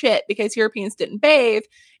like shit because Europeans didn't bathe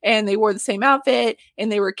and they wore the same outfit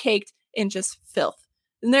and they were caked in just filth.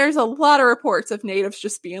 And there's a lot of reports of natives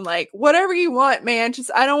just being like, whatever you want, man,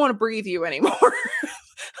 just I don't want to breathe you anymore.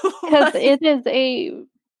 Because it is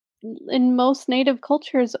in most native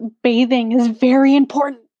cultures, bathing is very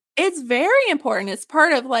important. It's very important. It's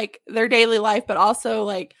part of like their daily life, but also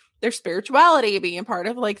like their spirituality being part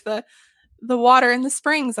of like the the water in the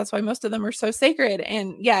springs. That's why most of them are so sacred.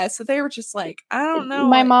 And yeah, so they were just like, I don't know.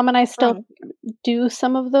 My mom and I still do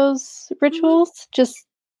some of those rituals, just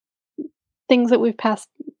things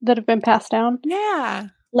that have been passed down. Yeah.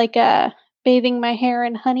 Like bathing my hair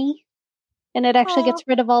in honey, and it actually gets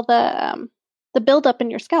rid of all the buildup in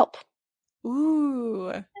your scalp.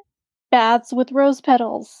 Ooh. Baths with rose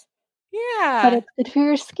petals. Yeah. But it's good for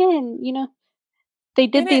your skin, They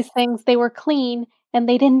did these things, they were clean, and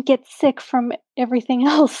they didn't get sick from everything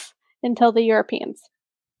else until the Europeans.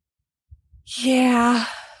 Yeah.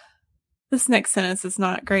 This next sentence is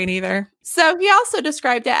not great either. So he also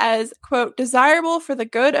described it as, quote, desirable for the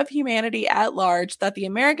good of humanity at large that the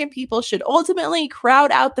American people should ultimately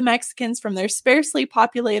crowd out the Mexicans from their sparsely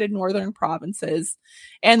populated northern provinces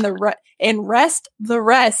and wrest the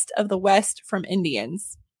rest of the West from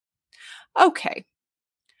Indians. Okay.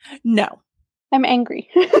 No. I'm angry.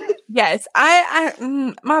 Yes.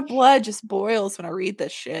 My blood just boils when I read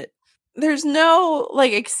this shit. There's no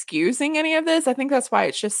excusing any of this. I think that's why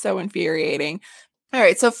it's just so infuriating. All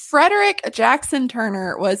right, so Frederick Jackson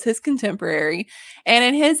Turner was his contemporary, and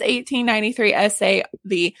in his 1893 essay,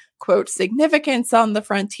 The, quote, Significance on the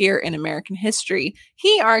Frontier in American History,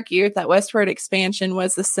 he argued that westward expansion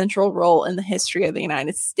was the central role in the history of the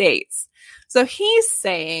United States. So he's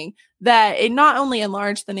saying that it not only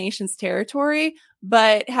enlarged the nation's territory,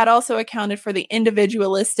 but had also accounted for the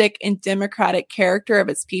individualistic and democratic character of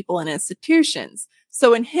its people and institutions.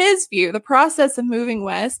 So in his view, the process of moving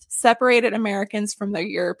west separated Americans from their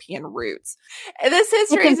European roots. This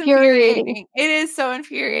history is infuriating. It is so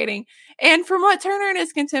infuriating. And from what Turner and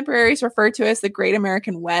his contemporaries referred to as the Great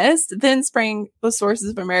American West, then sprang the sources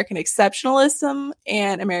of American exceptionalism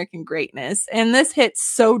and American greatness. And this hits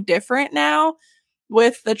so different now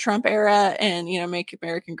with the Trump era and, make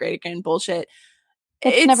America great again bullshit.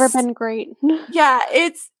 It's never been great. Yeah,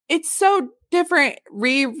 it's so different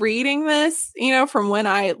rereading this, from when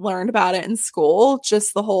I learned about it in school,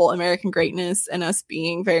 just the whole American greatness and us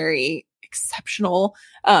being very exceptional.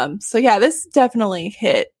 So yeah, this definitely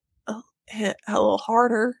hit a little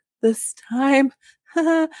harder this time.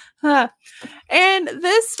 And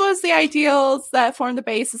this was the ideals that formed the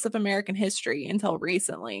basis of American history until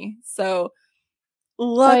recently. So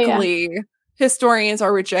luckily, historians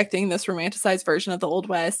are rejecting this romanticized version of the Old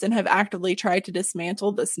West and have actively tried to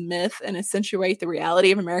dismantle this myth and accentuate the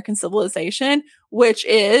reality of American civilization, which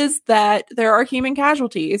is that there are human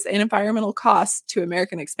casualties and environmental costs to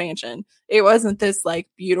American expansion. It wasn't this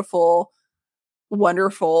beautiful,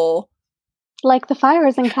 wonderful... Like the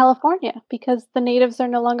fires in California, because the natives are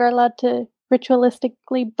no longer allowed to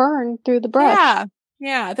ritualistically burn through the brush.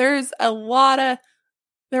 Yeah. There was a lot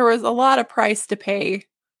of price to pay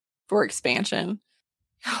for expansion.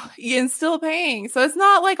 And still paying. So it's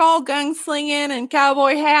not all gunslinging and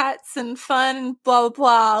cowboy hats and fun and blah,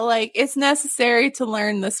 blah, blah. It's necessary to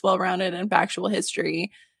learn this well-rounded and factual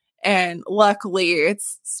history. And luckily,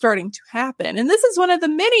 it's starting to happen. And this is one of the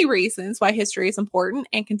many reasons why history is important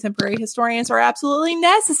and contemporary historians are absolutely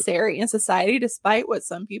necessary in society, despite what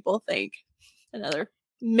some people think. Another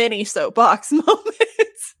mini soapbox moment.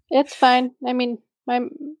 It's fine. I mean,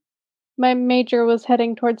 my major was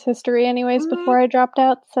heading towards history anyways before I dropped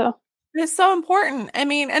out, so. It's so important. I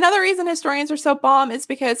mean, another reason historians are so bomb is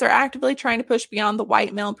because they're actively trying to push beyond the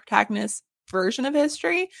white male protagonist version of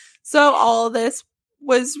history. So all of this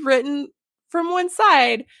was written from one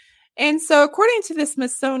side. And so according to the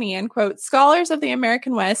Smithsonian, quote, scholars of the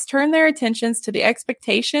American West turn their attentions to the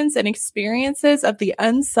expectations and experiences of the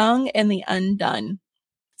unsung and the undone.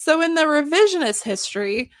 So in the revisionist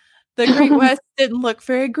history, the Great West didn't look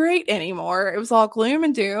very great anymore. It was all gloom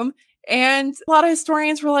and doom. And a lot of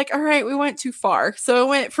historians were like, all right, we went too far. So it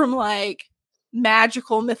went from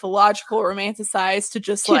magical, mythological, romanticized to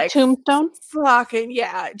just Tombstone. Fucking,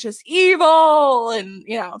 just evil. And,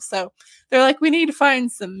 so they're like, we need to find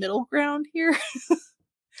some middle ground here.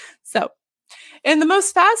 So, and the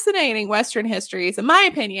most fascinating Western histories, in my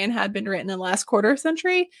opinion, had been written in the last quarter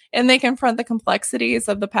century, and they confront the complexities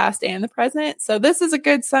of the past and the present. So this is a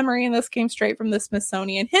good summary, and this came straight from the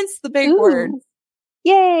Smithsonian, hence the big word.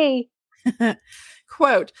 Yay!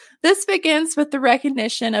 Quote, this begins with the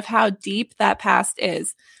recognition of how deep that past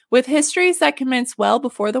is, with histories that commenced well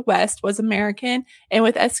before the West was American, and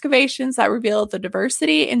with excavations that revealed the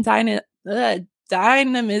diversity and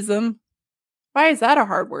dynamism. Why is that a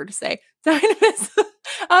hard word to say? Dynamism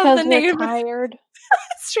of the Native. Tired.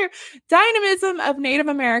 That's true. Dynamism of Native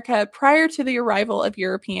America prior to the arrival of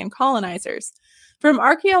European colonizers. From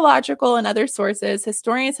archaeological and other sources,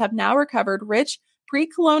 historians have now recovered rich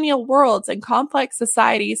pre-colonial worlds and complex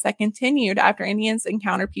societies that continued after Indians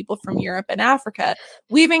encountered people from Europe and Africa,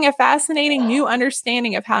 weaving a fascinating new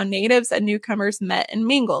understanding of how natives and newcomers met and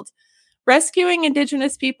mingled. Rescuing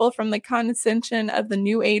indigenous people from the condescension of the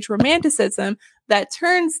New Age romanticism that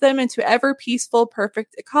turns them into ever peaceful,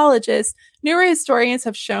 perfect ecologists, newer historians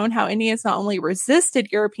have shown how Indians not only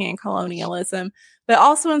resisted European colonialism, but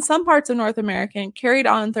also in some parts of North America carried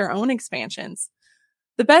on their own expansions.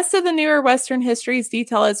 The best of the newer Western histories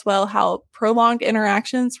detail as well how prolonged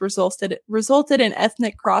interactions resulted in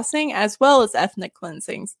ethnic crossing as well as ethnic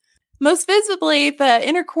cleansings. Most visibly, the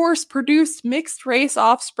intercourse produced mixed-race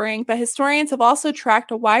offspring, but historians have also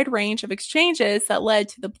tracked a wide range of exchanges that led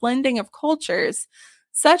to the blending of cultures.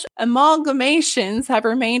 Such amalgamations have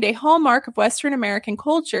remained a hallmark of Western American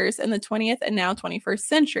cultures in the 20th and now 21st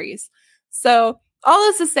centuries. So, all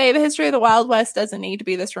this to say, the history of the Wild West doesn't need to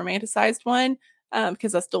be this romanticized one,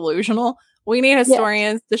 because that's delusional. We need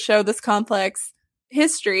historians to show this complex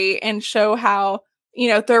history and show how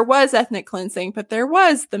there was ethnic cleansing, but there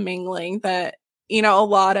was the mingling that, a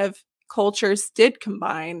lot of cultures did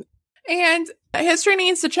combine. And history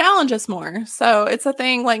needs to challenge us more. So it's a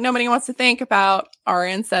thing like nobody wants to think about our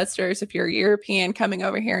ancestors if you're European coming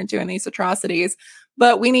over here and doing these atrocities.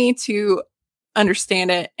 But we need to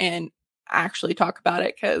understand it and actually talk about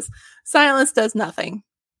it because silence does nothing.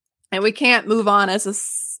 And we can't move on as a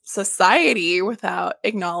society without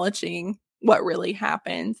acknowledging what really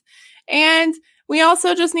happened. And we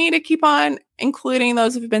also just need to keep on including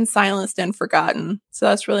those who've been silenced and forgotten. So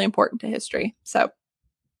that's really important to history. So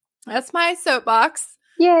that's my soapbox.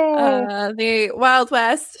 Yay! The Wild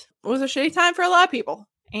West was a shitty time for a lot of people.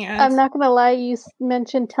 And I'm not going to lie, you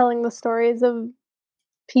mentioned telling the stories of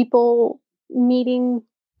people meeting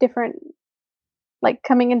different, like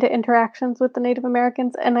coming into interactions with the Native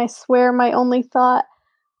Americans, and I swear my only thought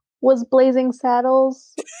was Blazing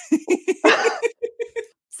Saddles.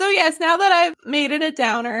 So yes, now that I've made it a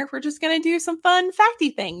downer, we're just going to do some fun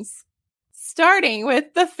facty things. Starting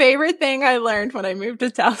with the favorite thing I learned when I moved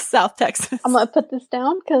to South Texas. I'm going to put this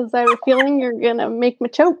down because I have a feeling you're going to make me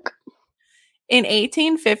choke. In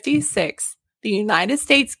 1856, the United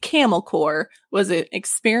States Camel Corps was an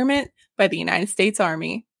experiment by the United States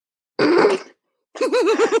Army. Camels!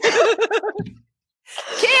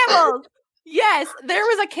 Yes, there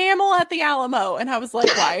was a camel at the Alamo. And I was like,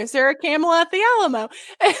 why is there a camel at the Alamo?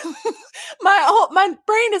 And my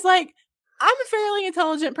brain is like, I'm a fairly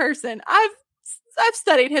intelligent person. I've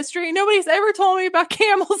studied history. Nobody's ever told me about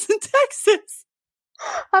camels in Texas.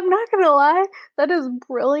 I'm not going to lie. That is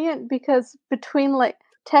brilliant because between like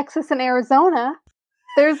Texas and Arizona,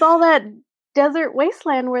 there's all that desert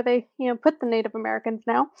wasteland where they, put the Native Americans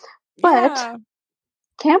now. But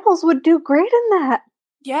camels would do great in that.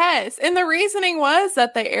 Yes, and the reasoning was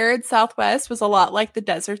that the arid Southwest was a lot like the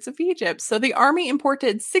deserts of Egypt, so the army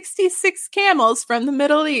imported 66 camels from the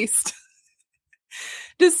Middle East.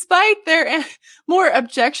 Despite their more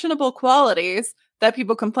objectionable qualities that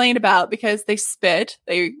people complained about because they spit,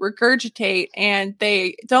 they regurgitate, and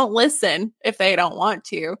they don't listen if they don't want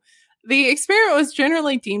to, the experiment was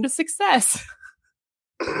generally deemed a success.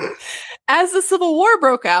 As the Civil War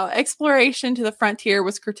broke out, exploration to the frontier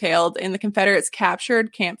was curtailed and the Confederates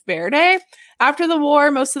captured Camp Verde. After the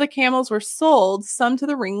war, most of the camels were sold, some to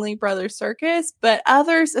the Ringling Brothers Circus, but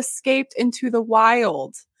others escaped into the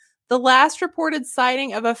wild. The last reported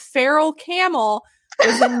sighting of a feral camel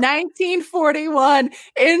was in 1941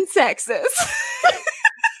 in Texas.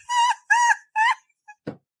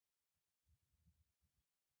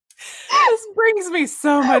 This brings me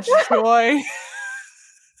so much joy.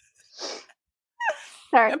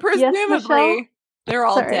 Sorry. And presumably, they're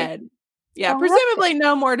all dead. Yeah, presumably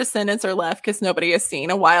no more descendants are left because nobody has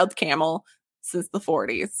seen a wild camel since the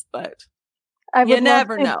 40s, but I would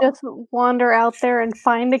never know. Just wander out there and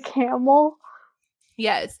find a camel.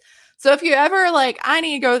 Yes. So if you ever I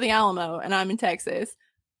need to go to the Alamo and I'm in Texas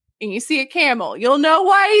and you see a camel, you'll know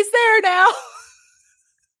why he's there now.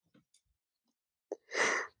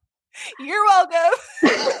 You're welcome.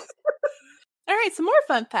 All right, some more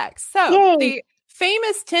fun facts. So the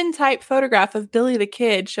famous tintype photograph of Billy the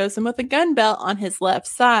Kid shows him with a gun belt on his left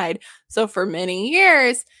side. So for many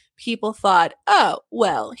years, people thought, oh,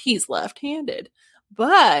 well, he's left-handed.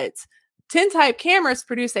 But tintype cameras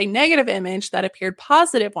produced a negative image that appeared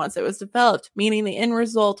positive once it was developed, meaning the end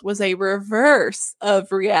result was a reverse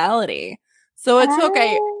of reality. So it took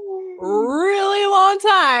a really long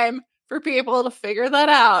time for people to figure that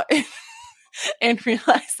out and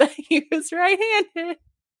realize that he was right-handed.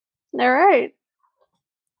 All right.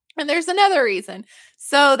 And there's another reason.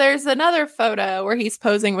 So there's another photo where he's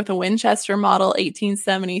posing with a Winchester model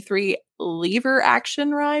 1873 lever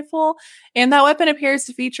action rifle. And that weapon appears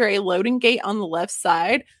to feature a loading gate on the left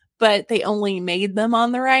side, but they only made them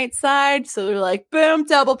on the right side. So they're like, boom,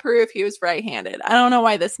 double proof he was right-handed. I don't know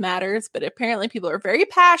why this matters, but apparently people are very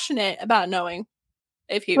passionate about knowing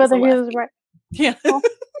if he was Whether a he lefty. was right. Yeah. Well,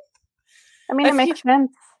 I mean, it makes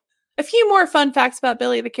sense. A few more fun facts about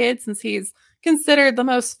Billy the Kid, since he's considered the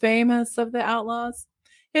most famous of the outlaws.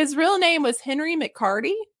 His real name was Henry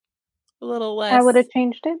McCarty. A little less. I would have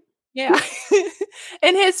changed it. Yeah.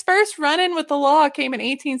 And his first run-in with the law came in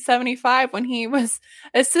 1875 when he was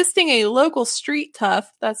assisting a local street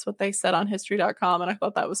tough. That's what they said on history.com, and I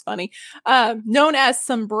thought that was funny. Known as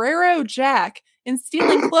Sombrero Jack, in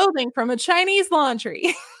stealing clothing from a Chinese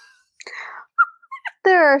laundry.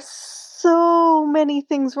 There are so many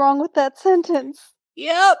things wrong with that sentence.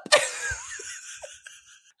 Yep.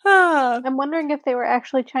 I'm wondering if they were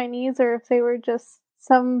actually Chinese or if they were just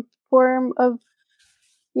some form of,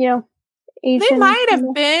 Asian. They might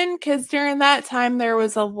have been, because during that time there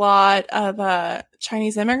was a lot of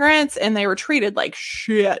Chinese immigrants and they were treated like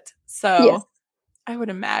shit. So yes. I would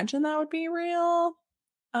imagine that would be real.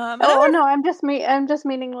 No, I'm just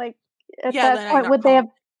meaning like at that point would they have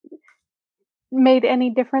made any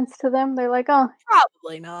difference to them? They're like, oh,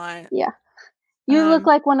 probably not. Yeah, you look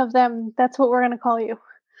like one of them. That's what we're gonna call you.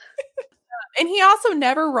 And he also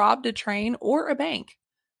never robbed a train or a bank.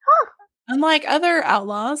 Huh. Unlike other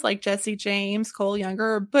outlaws like Jesse James, Cole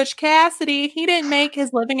Younger, or Butch Cassidy, he didn't make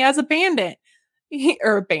his living as a bandit.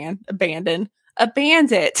 A bandit.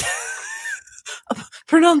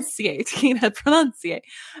 Pronunciate.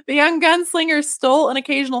 The young gunslinger stole an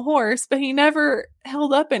occasional horse, but he never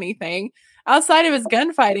held up anything. Outside of his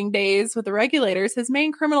gunfighting days with the regulators, his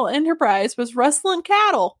main criminal enterprise was rustling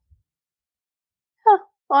cattle. Huh.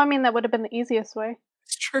 Well, I mean, that would have been the easiest way.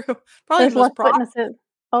 It's true. Probably there's less witnesses.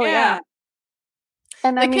 Oh, yeah.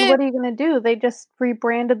 And I mean, what are you going to do? They just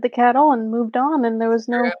rebranded the cattle and moved on, and there was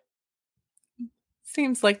no... True.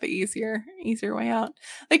 Seems like the easier way out.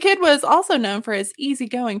 The kid was also known for his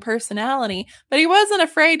easygoing personality, but he wasn't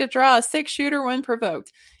afraid to draw a 6-shooter when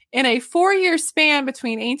provoked. In a 4-year span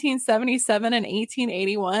between 1877 and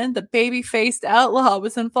 1881, the baby-faced outlaw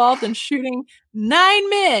was involved in shooting 9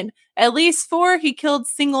 men. At least 4 he killed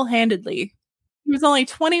single-handedly. He was only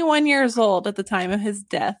 21 years old at the time of his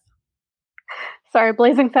death. Sorry,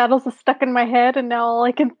 Blazing Saddles is stuck in my head, and now all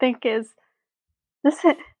I can think is, your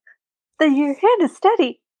hand is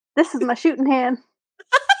steady. This is my shooting hand.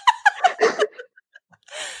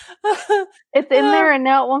 It's in there, and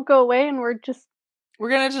now it won't go away, and we're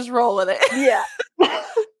gonna just roll with it. Yeah.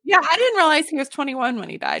 Yeah, I didn't realize he was 21 when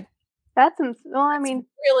he died.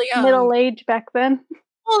 Really middle age back then.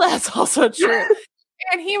 Well, that's also true.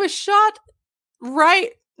 And he was shot right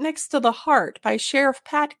next to the heart by Sheriff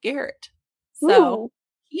Pat Garrett. So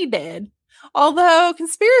he did. Although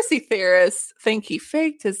conspiracy theorists think he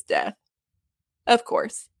faked his death. Of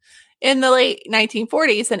course. In the late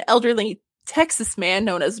 1940s, an elderly Texas man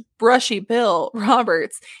known as Brushy Bill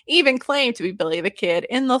Roberts even claimed to be Billy the Kid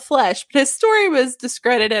in the flesh, but his story was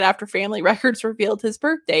discredited after family records revealed his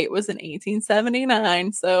birth date was in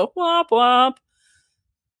 1879. So, womp womp.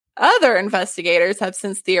 Other investigators have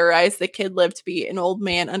since theorized the kid lived to be an old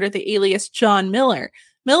man under the alias John Miller.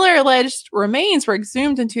 Miller alleged remains were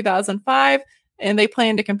exhumed in 2005, and they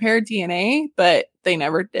planned to compare DNA, but they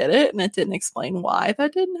never did it, and it didn't explain why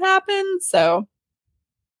that didn't happen. So,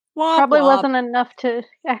 probably wasn't enough to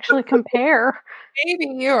actually compare.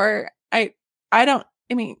 Maybe, or I don't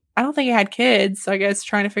think he had kids, so I guess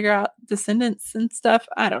trying to figure out descendants and stuff.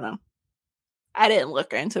 I don't know. I didn't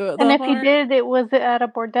look into it. And if he did, it was at a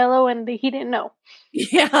bordello, and he didn't know.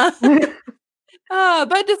 Yeah.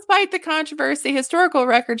 But despite the controversy, historical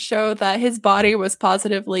records show that his body was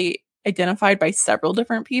positively identified by several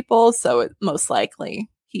different people, so most likely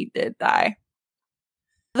he did die.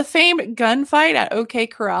 The famed gunfight at OK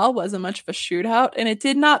Corral wasn't much of a shootout, and it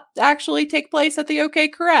did not actually take place at the OK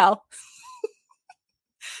Corral.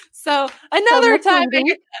 So another time I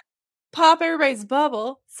get to pop everybody's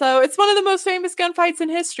bubble. So it's one of the most famous gunfights in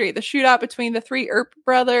history. The shootout between the 3 Earp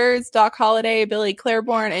brothers, Doc Holliday, Billy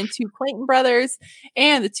Claiborne, and 2 Clayton brothers,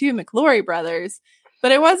 and the 2 McLaury brothers.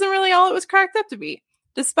 But it wasn't really all it was cracked up to be.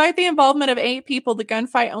 Despite the involvement of 8 people, the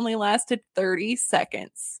gunfight only lasted 30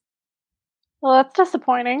 seconds. Well, that's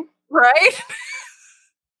disappointing. Right?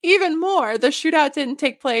 Even more, the shootout didn't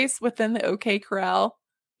take place within the OK Corral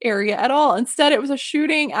area at all. Instead, it was a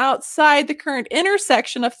shooting outside the current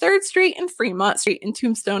intersection of 3rd Street and Fremont Street in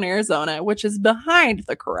Tombstone, Arizona, which is behind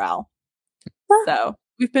the corral. So,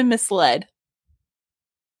 we've been misled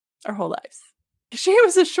our whole lives. She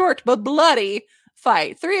was a short but bloody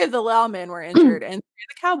fight. 3 of the Lawmen were injured and 3 of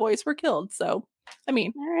the Cowboys were killed. So, I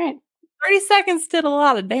mean, All right. 30 seconds did a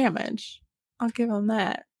lot of damage. I'll give them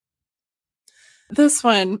that. This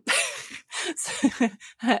one,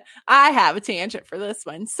 I have a tangent for this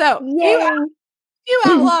one. So, few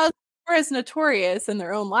outlaws were as notorious in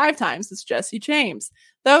their own lifetimes as Jesse James.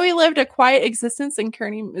 Though he lived a quiet existence in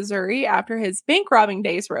Kearney, Missouri after his bank robbing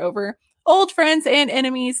days were over, old friends and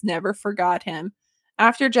enemies never forgot him.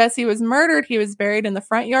 After Jesse was murdered, he was buried in the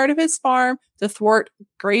front yard of his farm to thwart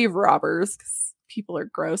grave robbers. People are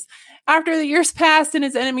gross. After the years passed and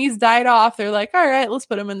his enemies died off, they're like, all right, let's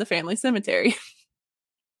put him in the family cemetery.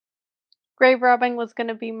 Grave robbing was going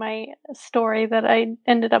to be my story that I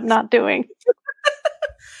ended up not doing.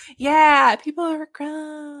 Yeah, people are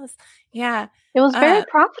gross. Yeah. It was very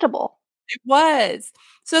profitable. It was.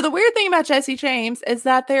 So the weird thing about Jesse James is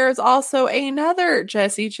that there is also another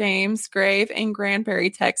Jesse James grave in Granbury,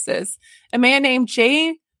 Texas. A man named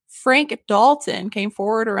J. Frank Dalton came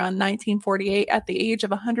forward around 1948 at the age of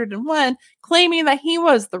 101, claiming that he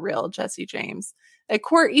was the real Jesse James. A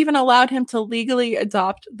court even allowed him to legally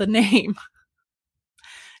adopt the name.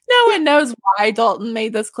 No one knows why Dalton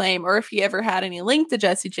made this claim or if he ever had any link to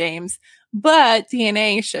Jesse James, but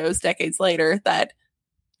DNA shows decades later that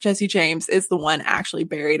Jesse James is the one actually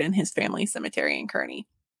buried in his family cemetery in Kearney.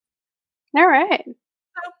 All right.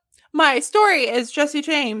 So, my story is Jesse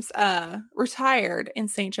James retired in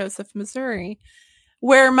St. Joseph, Missouri,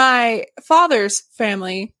 where my father's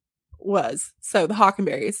family was. So the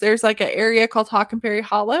Hockenberrys. There's like an area called Hockenberry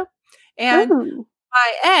Hollow. And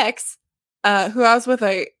my ex, who I was with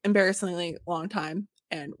a embarrassingly long time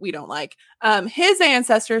and we don't like, his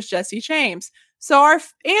ancestor is Jesse James. So our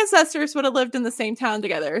ancestors would have lived in the same town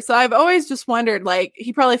together. So I've always just wondered, like,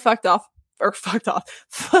 he probably fucked over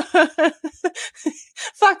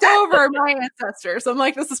my ancestors. I'm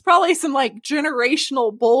like, this is probably some like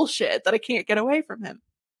generational bullshit that I can't get away from him.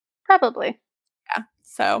 Probably. Yeah.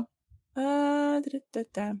 So,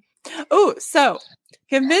 so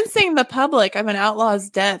convincing the public of an outlaw's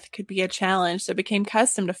death could be a challenge, so it became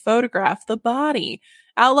custom to photograph the body.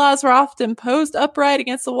 Outlaws were often posed upright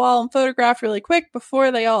against the wall and photographed really quick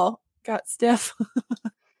before they all got stiff.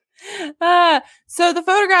 So the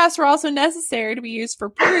photographs were also necessary to be used for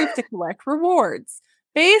proof to collect rewards.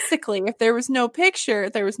 Basically, if there was no picture,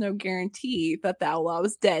 there was no guarantee that the outlaw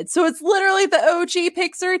was dead. So it's literally the OG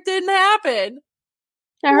picture. It didn't happen.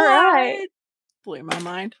 All right. Blew my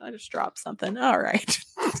mind. I just dropped something. All right.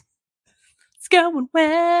 It's going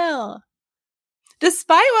well.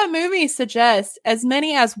 Despite what movies suggest, as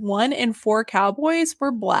many as 1 in 4 cowboys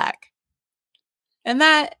were black. And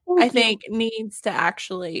that, I think, needs to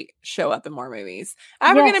actually show up in more movies.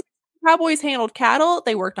 African cowboys handled cattle,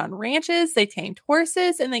 they worked on ranches, they tamed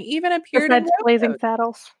horses, and they even appeared in Blazing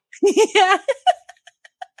Saddles. Yeah.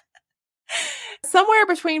 Somewhere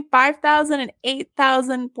between 5,000 and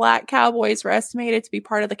 8,000 black cowboys were estimated to be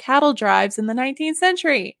part of the cattle drives in the 19th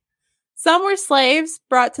century. Some were slaves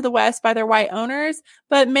brought to the West by their white owners,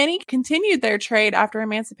 but many continued their trade after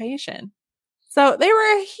emancipation. So they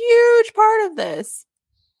were a huge part of this.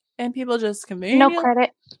 And people just conveniently... No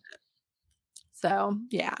credit. So,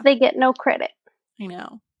 yeah. They get no credit. I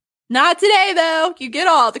know. Not today, though. You get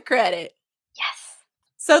all the credit. Yes.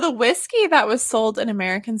 So the whiskey that was sold in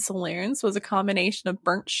American saloons was a combination of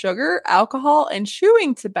burnt sugar, alcohol, and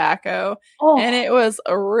chewing tobacco. Oh. And it was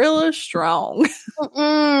really strong.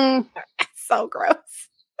 So gross.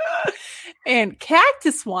 And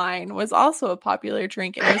cactus wine was also a popular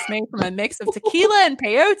drink. It was made from a mix of tequila and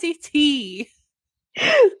peyote tea.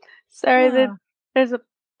 Sorry, there's a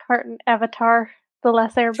part in Avatar, The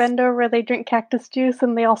Last Airbender, where they drink cactus juice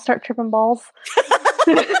and they all start tripping balls.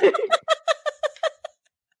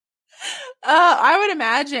 I would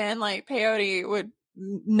imagine like peyote would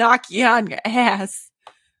knock you on your ass.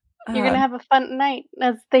 You're going to have a fun night.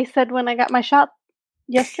 As they said when I got my shot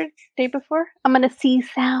day before, I'm going to see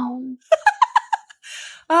sounds.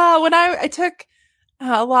 When I took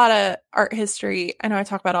a lot of art history, I know I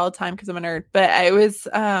talk about it all the time because I'm a nerd, but it was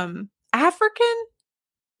African.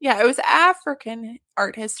 Yeah, it was African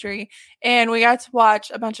art history. And we got to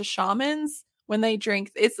watch a bunch of shamans when they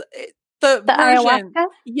drink. It's the version. Ayahuasca?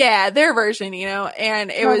 Yeah, their version, you know,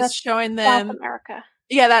 and it was showing them South America.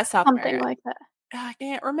 Yeah, that's South Something America. Like that. I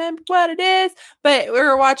can't remember what it is, but we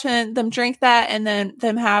were watching them drink that and then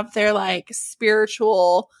them have their like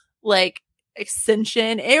spiritual like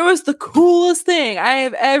ascension. It was the coolest thing I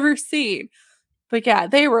have ever seen. But yeah,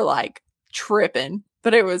 they were like tripping,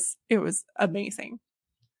 but it was amazing.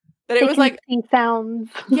 But it was like see sounds.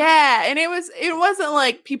 Yeah, and it wasn't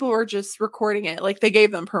like people were just recording it. Like they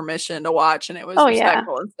gave them permission to watch and it was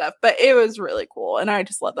respectful and stuff. But it was really cool. And I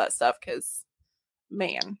just love that stuff because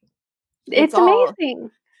man. It's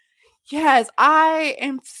amazing. Yes, I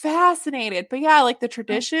am fascinated. But yeah, like the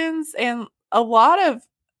traditions and a lot of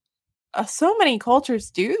so many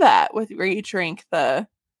cultures do that with where you drink the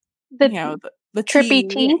trippy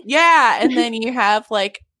tea. Yeah, and then you have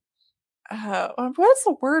like what's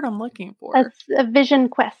the word I'm looking for? A vision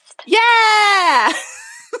quest. Yeah.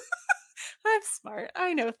 I'm smart.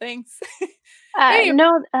 I know things. Anyway.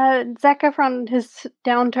 No, Zac Efron, his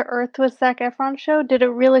Down to Earth with Zac Efron show, did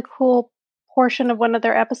a really cool portion of one of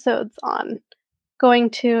their episodes on going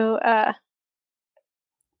to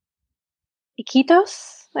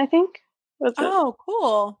Iquitos, I think. Oh,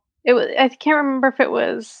 cool. It was. I can't remember if it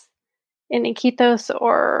was in Iquitos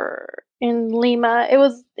or in Lima. It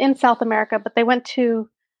was in South America, but they went to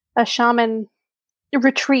a shaman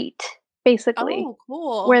retreat, basically. Oh,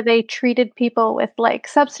 cool. Where they treated people with like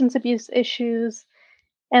substance abuse issues.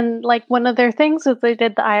 And like one of their things was they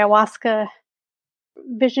did the ayahuasca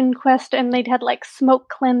vision quest and they'd had like smoke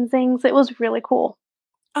cleansings. It was really cool.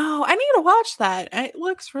 Oh, I need to watch that. It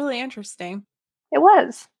looks really interesting. It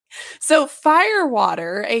was. So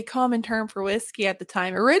firewater, a common term for whiskey at the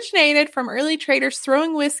time, originated from early traders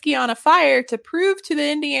throwing whiskey on a fire to prove to the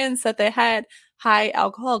Indians that they had high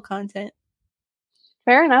alcohol content.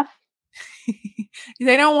 Fair enough.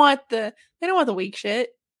 They don't want the weak shit.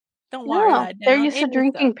 Don't water that down. They're used to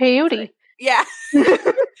drinking peyote. Yeah.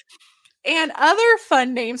 And other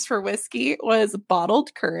fun names for whiskey was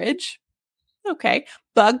bottled courage. Okay.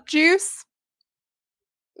 Bug juice.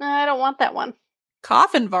 I don't want that one.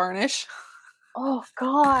 Coffin varnish. Oh,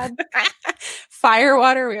 God.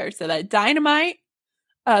 Firewater. We already said that. Dynamite.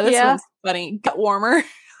 This one's funny. Gut warmer.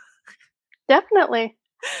 Definitely.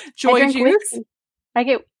 Joy juice. Whiskey. I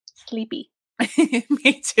get sleepy.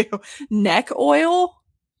 Me too. Neck oil.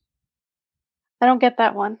 I don't get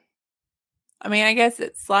that one. I mean, I guess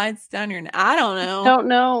it slides down your neck. I don't know. Don't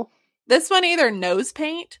know. This one either nose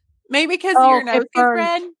paint. Maybe because your nose is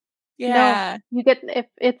red. Yeah. No, you get if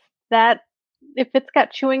it's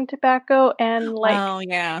got chewing tobacco and like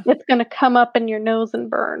it's gonna come up in your nose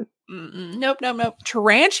and burn. Nope.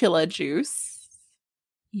 Tarantula juice.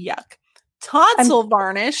 Yuck. Tonsil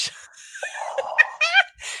varnish.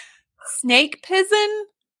 Snake pizen.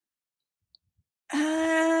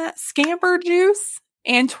 Scamper juice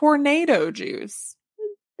and tornado juice.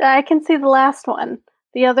 I can see the last one.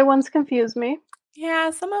 The other ones confuse me. Yeah,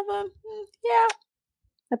 some of them. Yeah.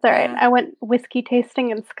 That's all right. I went whiskey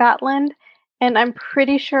tasting in Scotland, and I'm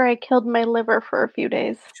pretty sure I killed my liver for a few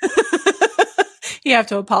days. You have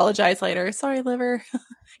to apologize later. Sorry, liver.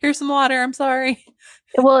 Here's some water. I'm sorry.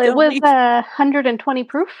 Well, it was 120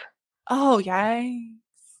 proof. Oh, yikes.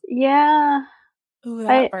 Yeah. Ooh,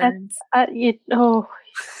 that burns. Oh.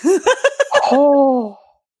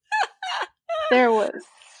 There was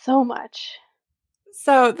so much.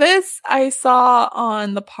 So this I saw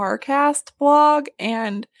on the Parcast blog,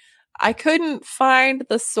 and I couldn't find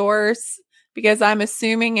the source because I'm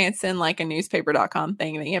assuming it's in like a newspaper.com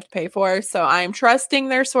thing that you have to pay for. So I'm trusting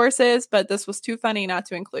their sources, but this was too funny not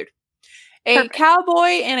to include. A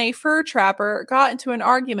cowboy and a fur trapper got into an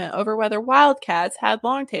argument over whether wildcats had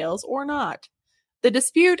long tails or not. The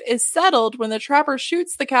dispute is settled when the trapper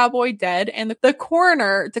shoots the cowboy dead and the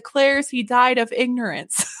coroner declares he died of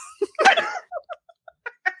ignorance.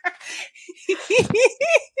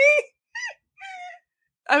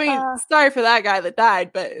 I mean, sorry for that guy that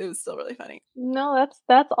died, but it was still really funny. No,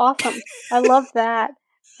 that's awesome. I love that.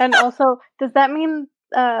 And also, does that mean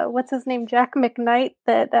what's his name, Jack McKnight,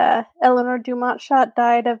 that Eleanor Dumont shot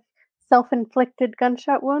died of self-inflicted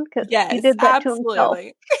gunshot wound? Because he did that to himself.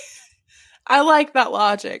 I like that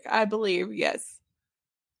logic. I believe, yes.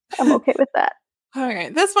 I'm okay with that. All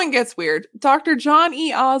right, this one gets weird. Dr. John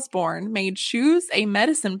E. Osborne made shoes, a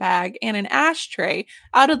medicine bag, and an ashtray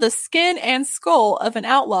out of the skin and skull of an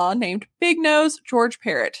outlaw named Big Nose George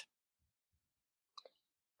Parrott.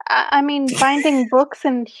 I mean, binding books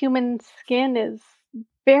in human skin is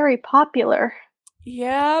very popular.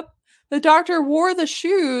 Yep. The doctor wore the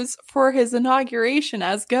shoes for his inauguration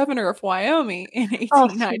as governor of Wyoming in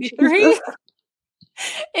 1893.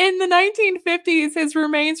 In the 1950s, his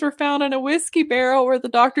remains were found in a whiskey barrel where the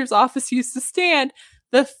doctor's office used to stand.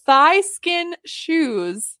 The thigh skin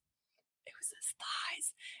shoes, it was his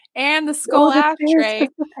thighs, and the skull ashtray.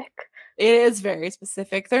 It is very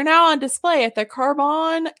specific. They're now on display at the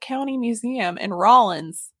Carbon County Museum in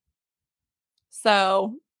Rawlins.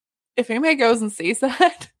 So, if anybody goes and sees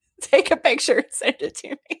that, take a picture and send it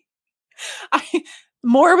to me.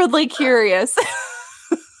 Morbidly curious.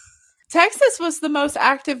 Texas was the most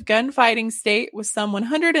active gunfighting state with some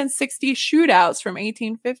 160 shootouts from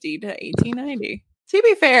 1850 to 1890. To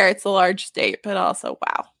be fair, it's a large state, but also,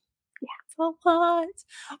 wow. Yeah, it's a lot.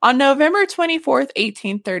 On November 24th,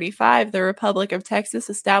 1835, the Republic of Texas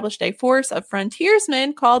established a force of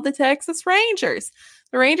frontiersmen called the Texas Rangers.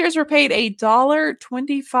 The Rangers were paid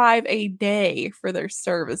 $1.25 a day for their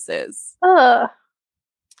services.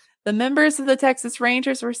 The members of the Texas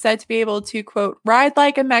Rangers were said to be able to, quote, ride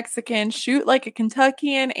like a Mexican, shoot like a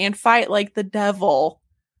Kentuckian, and fight like the devil.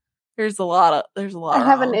 There's a lot. I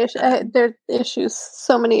have an issue. There's issues.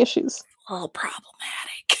 So many issues. A little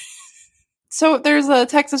problematic. So there's a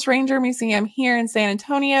Texas Ranger Museum here in San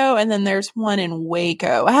Antonio, and then there's one in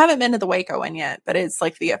Waco. I haven't been to the Waco one yet, but it's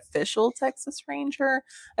like the official Texas Ranger.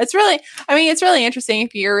 It's really interesting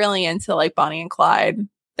if you're really into like Bonnie and Clyde.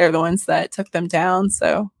 They're the ones that took them down,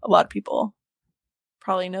 so a lot of people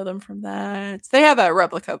probably know them from that. They have a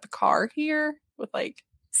replica of the car here with like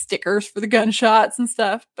stickers for the gunshots and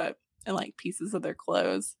stuff, and like pieces of their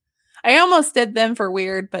clothes. I almost did them for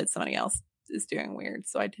weird, but somebody else is doing weird,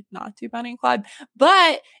 so I did not do Bonnie and Clyde.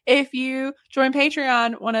 But if you join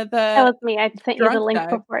Patreon, that was me. I sent you the link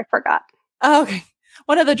before I forgot. Oh, okay.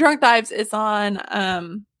 One of the drunk dives is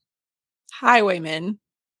on Highwaymen,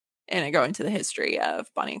 and I go into the history of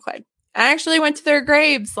Bonnie and Clyde. I actually went to their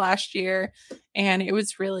graves last year, and it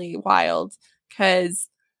was really wild because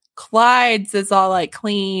Clyde's is all like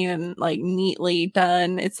clean and like neatly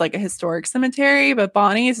done. It's like a historic cemetery, but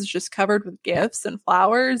Bonnie's is just covered with gifts and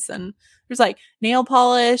flowers, and there's like nail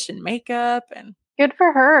polish and makeup. And good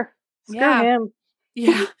for her. Screw him.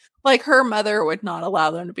 Yeah, like her mother would not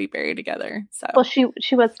allow them to be buried together. So, well,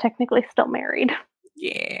 she was technically still married.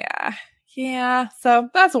 Yeah. So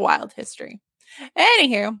that's a wild history.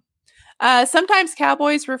 Anywho, sometimes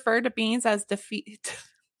cowboys refer to beans as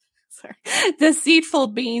deceitful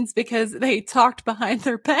beans because they talked behind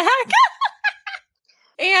their back.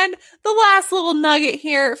 And the last little nugget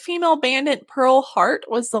here, female bandit Pearl Hart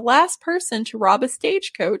was the last person to rob a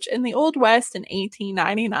stagecoach in the Old West in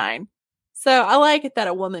 1899. So I like it that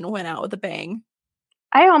a woman went out with a bang.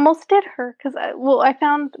 I almost did her because I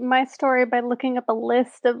found my story by looking up a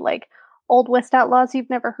list of like Old West outlaws you've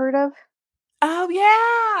never heard of. Oh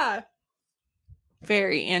yeah,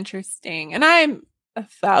 very interesting. And I'm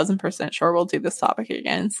 1,000% sure we'll do this topic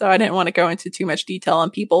again, so I didn't want to go into too much detail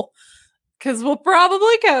on people because we'll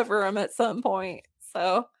probably cover them at some point.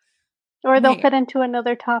 So, or they'll fit into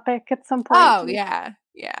another topic at some point. Oh yeah.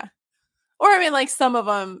 Or I mean, like some of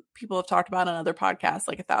them people have talked about on other podcasts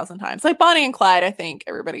like 1,000 times. Like Bonnie and Clyde, I think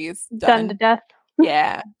everybody's done to death.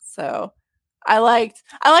 Yeah. So I liked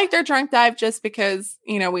their drunk dive just because,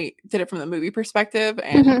 we did it from the movie perspective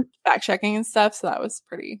and fact checking and stuff. So that was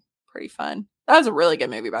pretty fun. That was a really good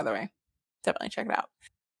movie, by the way. Definitely check it out.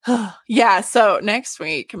 Yeah, so next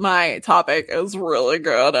week my topic is really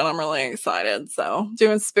good and I'm really excited. So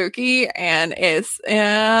doing spooky, and it's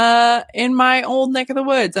in my old neck of the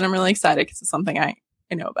woods, and I'm really excited because it's something I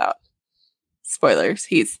know about. Spoilers,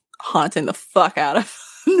 he's haunting the fuck out of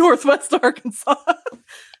Northwest Arkansas.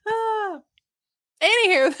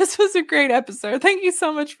 Anywho, this was a great episode. Thank you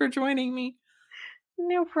so much for joining me.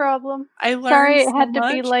 No problem. I learned Sorry it so had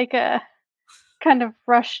much. To be like a kind of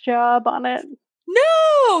rush job on it.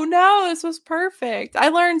 No, this was perfect. I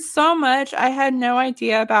learned so much. I had no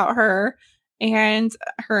idea about her and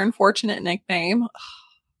her unfortunate nickname.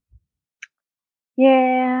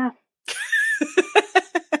 Yeah.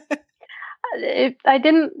 I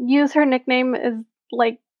didn't use her nickname as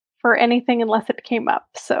like for anything unless it came up.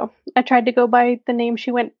 So I tried to go by the name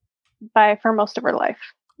she went by for most of her life.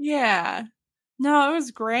 Yeah. No, it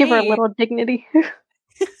was great. Give her a little dignity.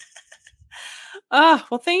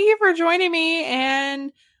 Well, thank you for joining me,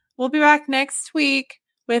 and we'll be back next week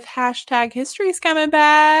with #history's coming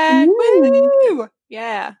back. Woo!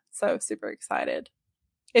 Yeah, so super excited.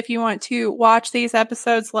 If you want to watch these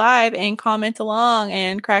episodes live and comment along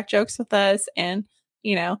and crack jokes with us and,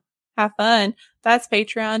 have fun, that's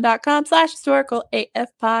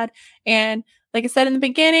patreon.com/historicalafpod. And like I said in the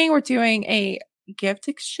beginning, we're doing a gift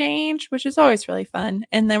exchange, which is always really fun.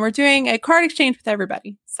 And then we're doing a card exchange with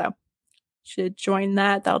everybody. So should join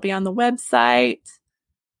that. That'll be on the website.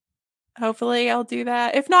 Hopefully I'll do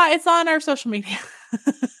that. If not, it's on our social media.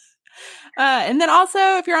 And then also,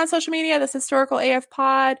 if you're on social media, this Historical AF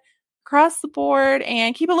Pod across the board,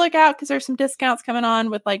 and keep a lookout because there's some discounts coming on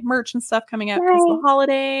with like merch and stuff coming up because of the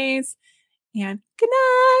holidays. And good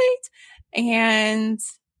night. And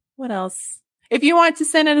what else? If you want to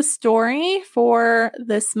send in a story for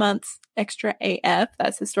this month's extra AF.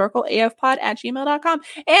 That's historicalafpod@gmail.com.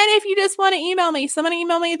 And if you just want to email me, somebody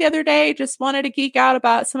emailed me the other day, just wanted to geek out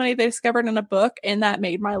about somebody they discovered in a book, and that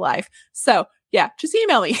made my life. So yeah, just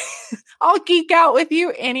email me. I'll geek out with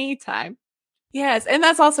you anytime. Yes, and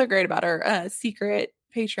that's also great about our secret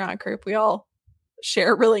Patreon group. We all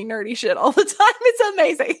share really nerdy shit all the time. It's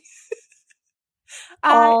amazing.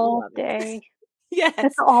 All day. Yes.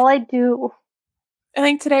 That's all I do. I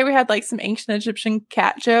think today we had like some ancient Egyptian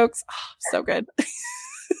cat jokes. Oh, so good.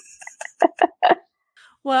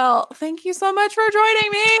 Well, thank you so much for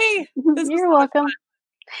joining me. You're welcome.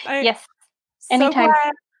 Yes. Anytime.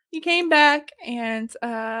 Glad you came back, and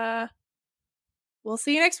we'll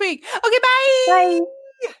see you next week. Okay, bye. Bye.